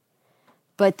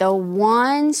 But the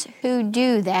ones who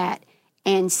do that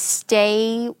and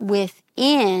stay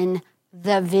within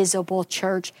the visible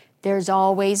church, there's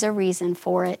always a reason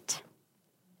for it.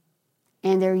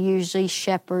 And they're usually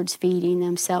shepherds feeding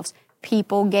themselves,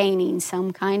 people gaining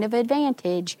some kind of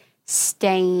advantage,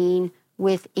 staying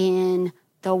within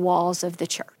the walls of the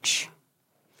church.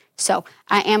 So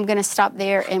I am going to stop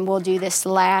there, and we'll do this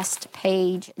last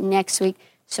page next week.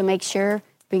 So make sure,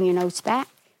 bring your notes back.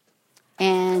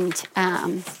 And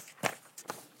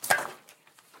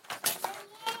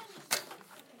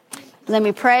let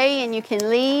me pray and you can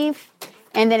leave.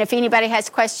 And then if anybody has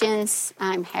questions,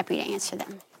 I'm happy to answer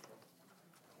them.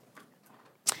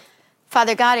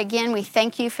 Father God, again, we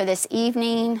thank you for this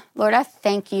evening. Lord, I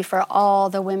thank you for all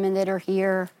the women that are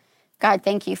here. God,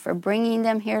 thank you for bringing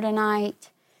them here tonight.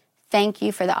 Thank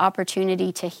you for the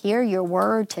opportunity to hear your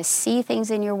word, to see things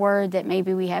in your word that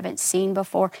maybe we haven't seen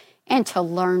before, and to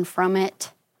learn from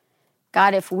it.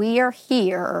 God, if we are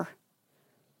here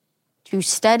to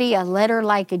study a letter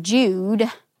like Jude,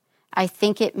 I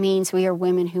think it means we are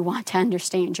women who want to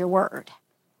understand your word.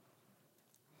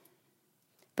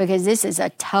 Because this is a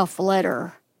tough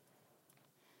letter.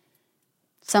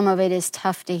 Some of it is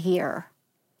tough to hear.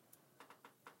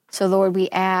 So, Lord, we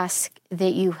ask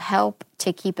that you help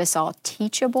to keep us all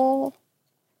teachable.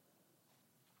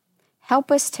 Help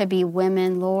us to be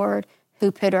women, Lord,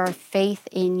 who put our faith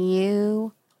in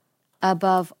you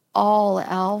above all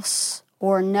else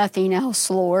or nothing else,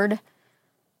 Lord,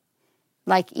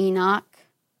 like Enoch.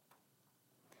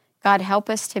 God, help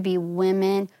us to be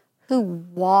women who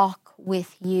walk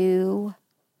with you,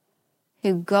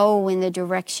 who go in the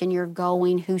direction you're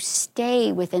going, who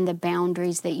stay within the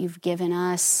boundaries that you've given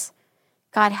us.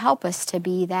 God, help us to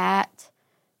be that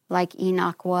like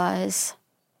Enoch was.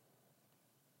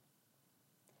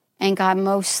 And God,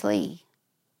 mostly,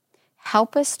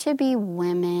 help us to be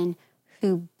women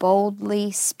who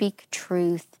boldly speak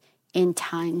truth in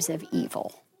times of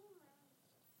evil.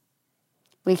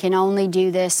 We can only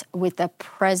do this with the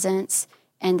presence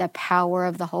and the power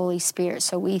of the Holy Spirit.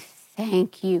 So we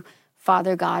thank you,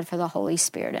 Father God, for the Holy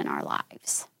Spirit in our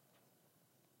lives.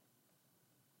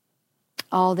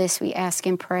 All this we ask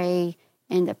and pray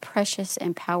in the precious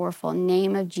and powerful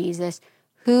name of Jesus,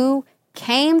 who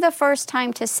came the first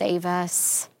time to save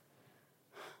us,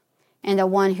 and the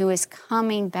one who is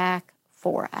coming back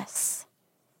for us.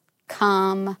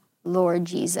 Come, Lord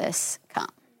Jesus, come.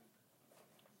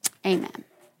 Amen.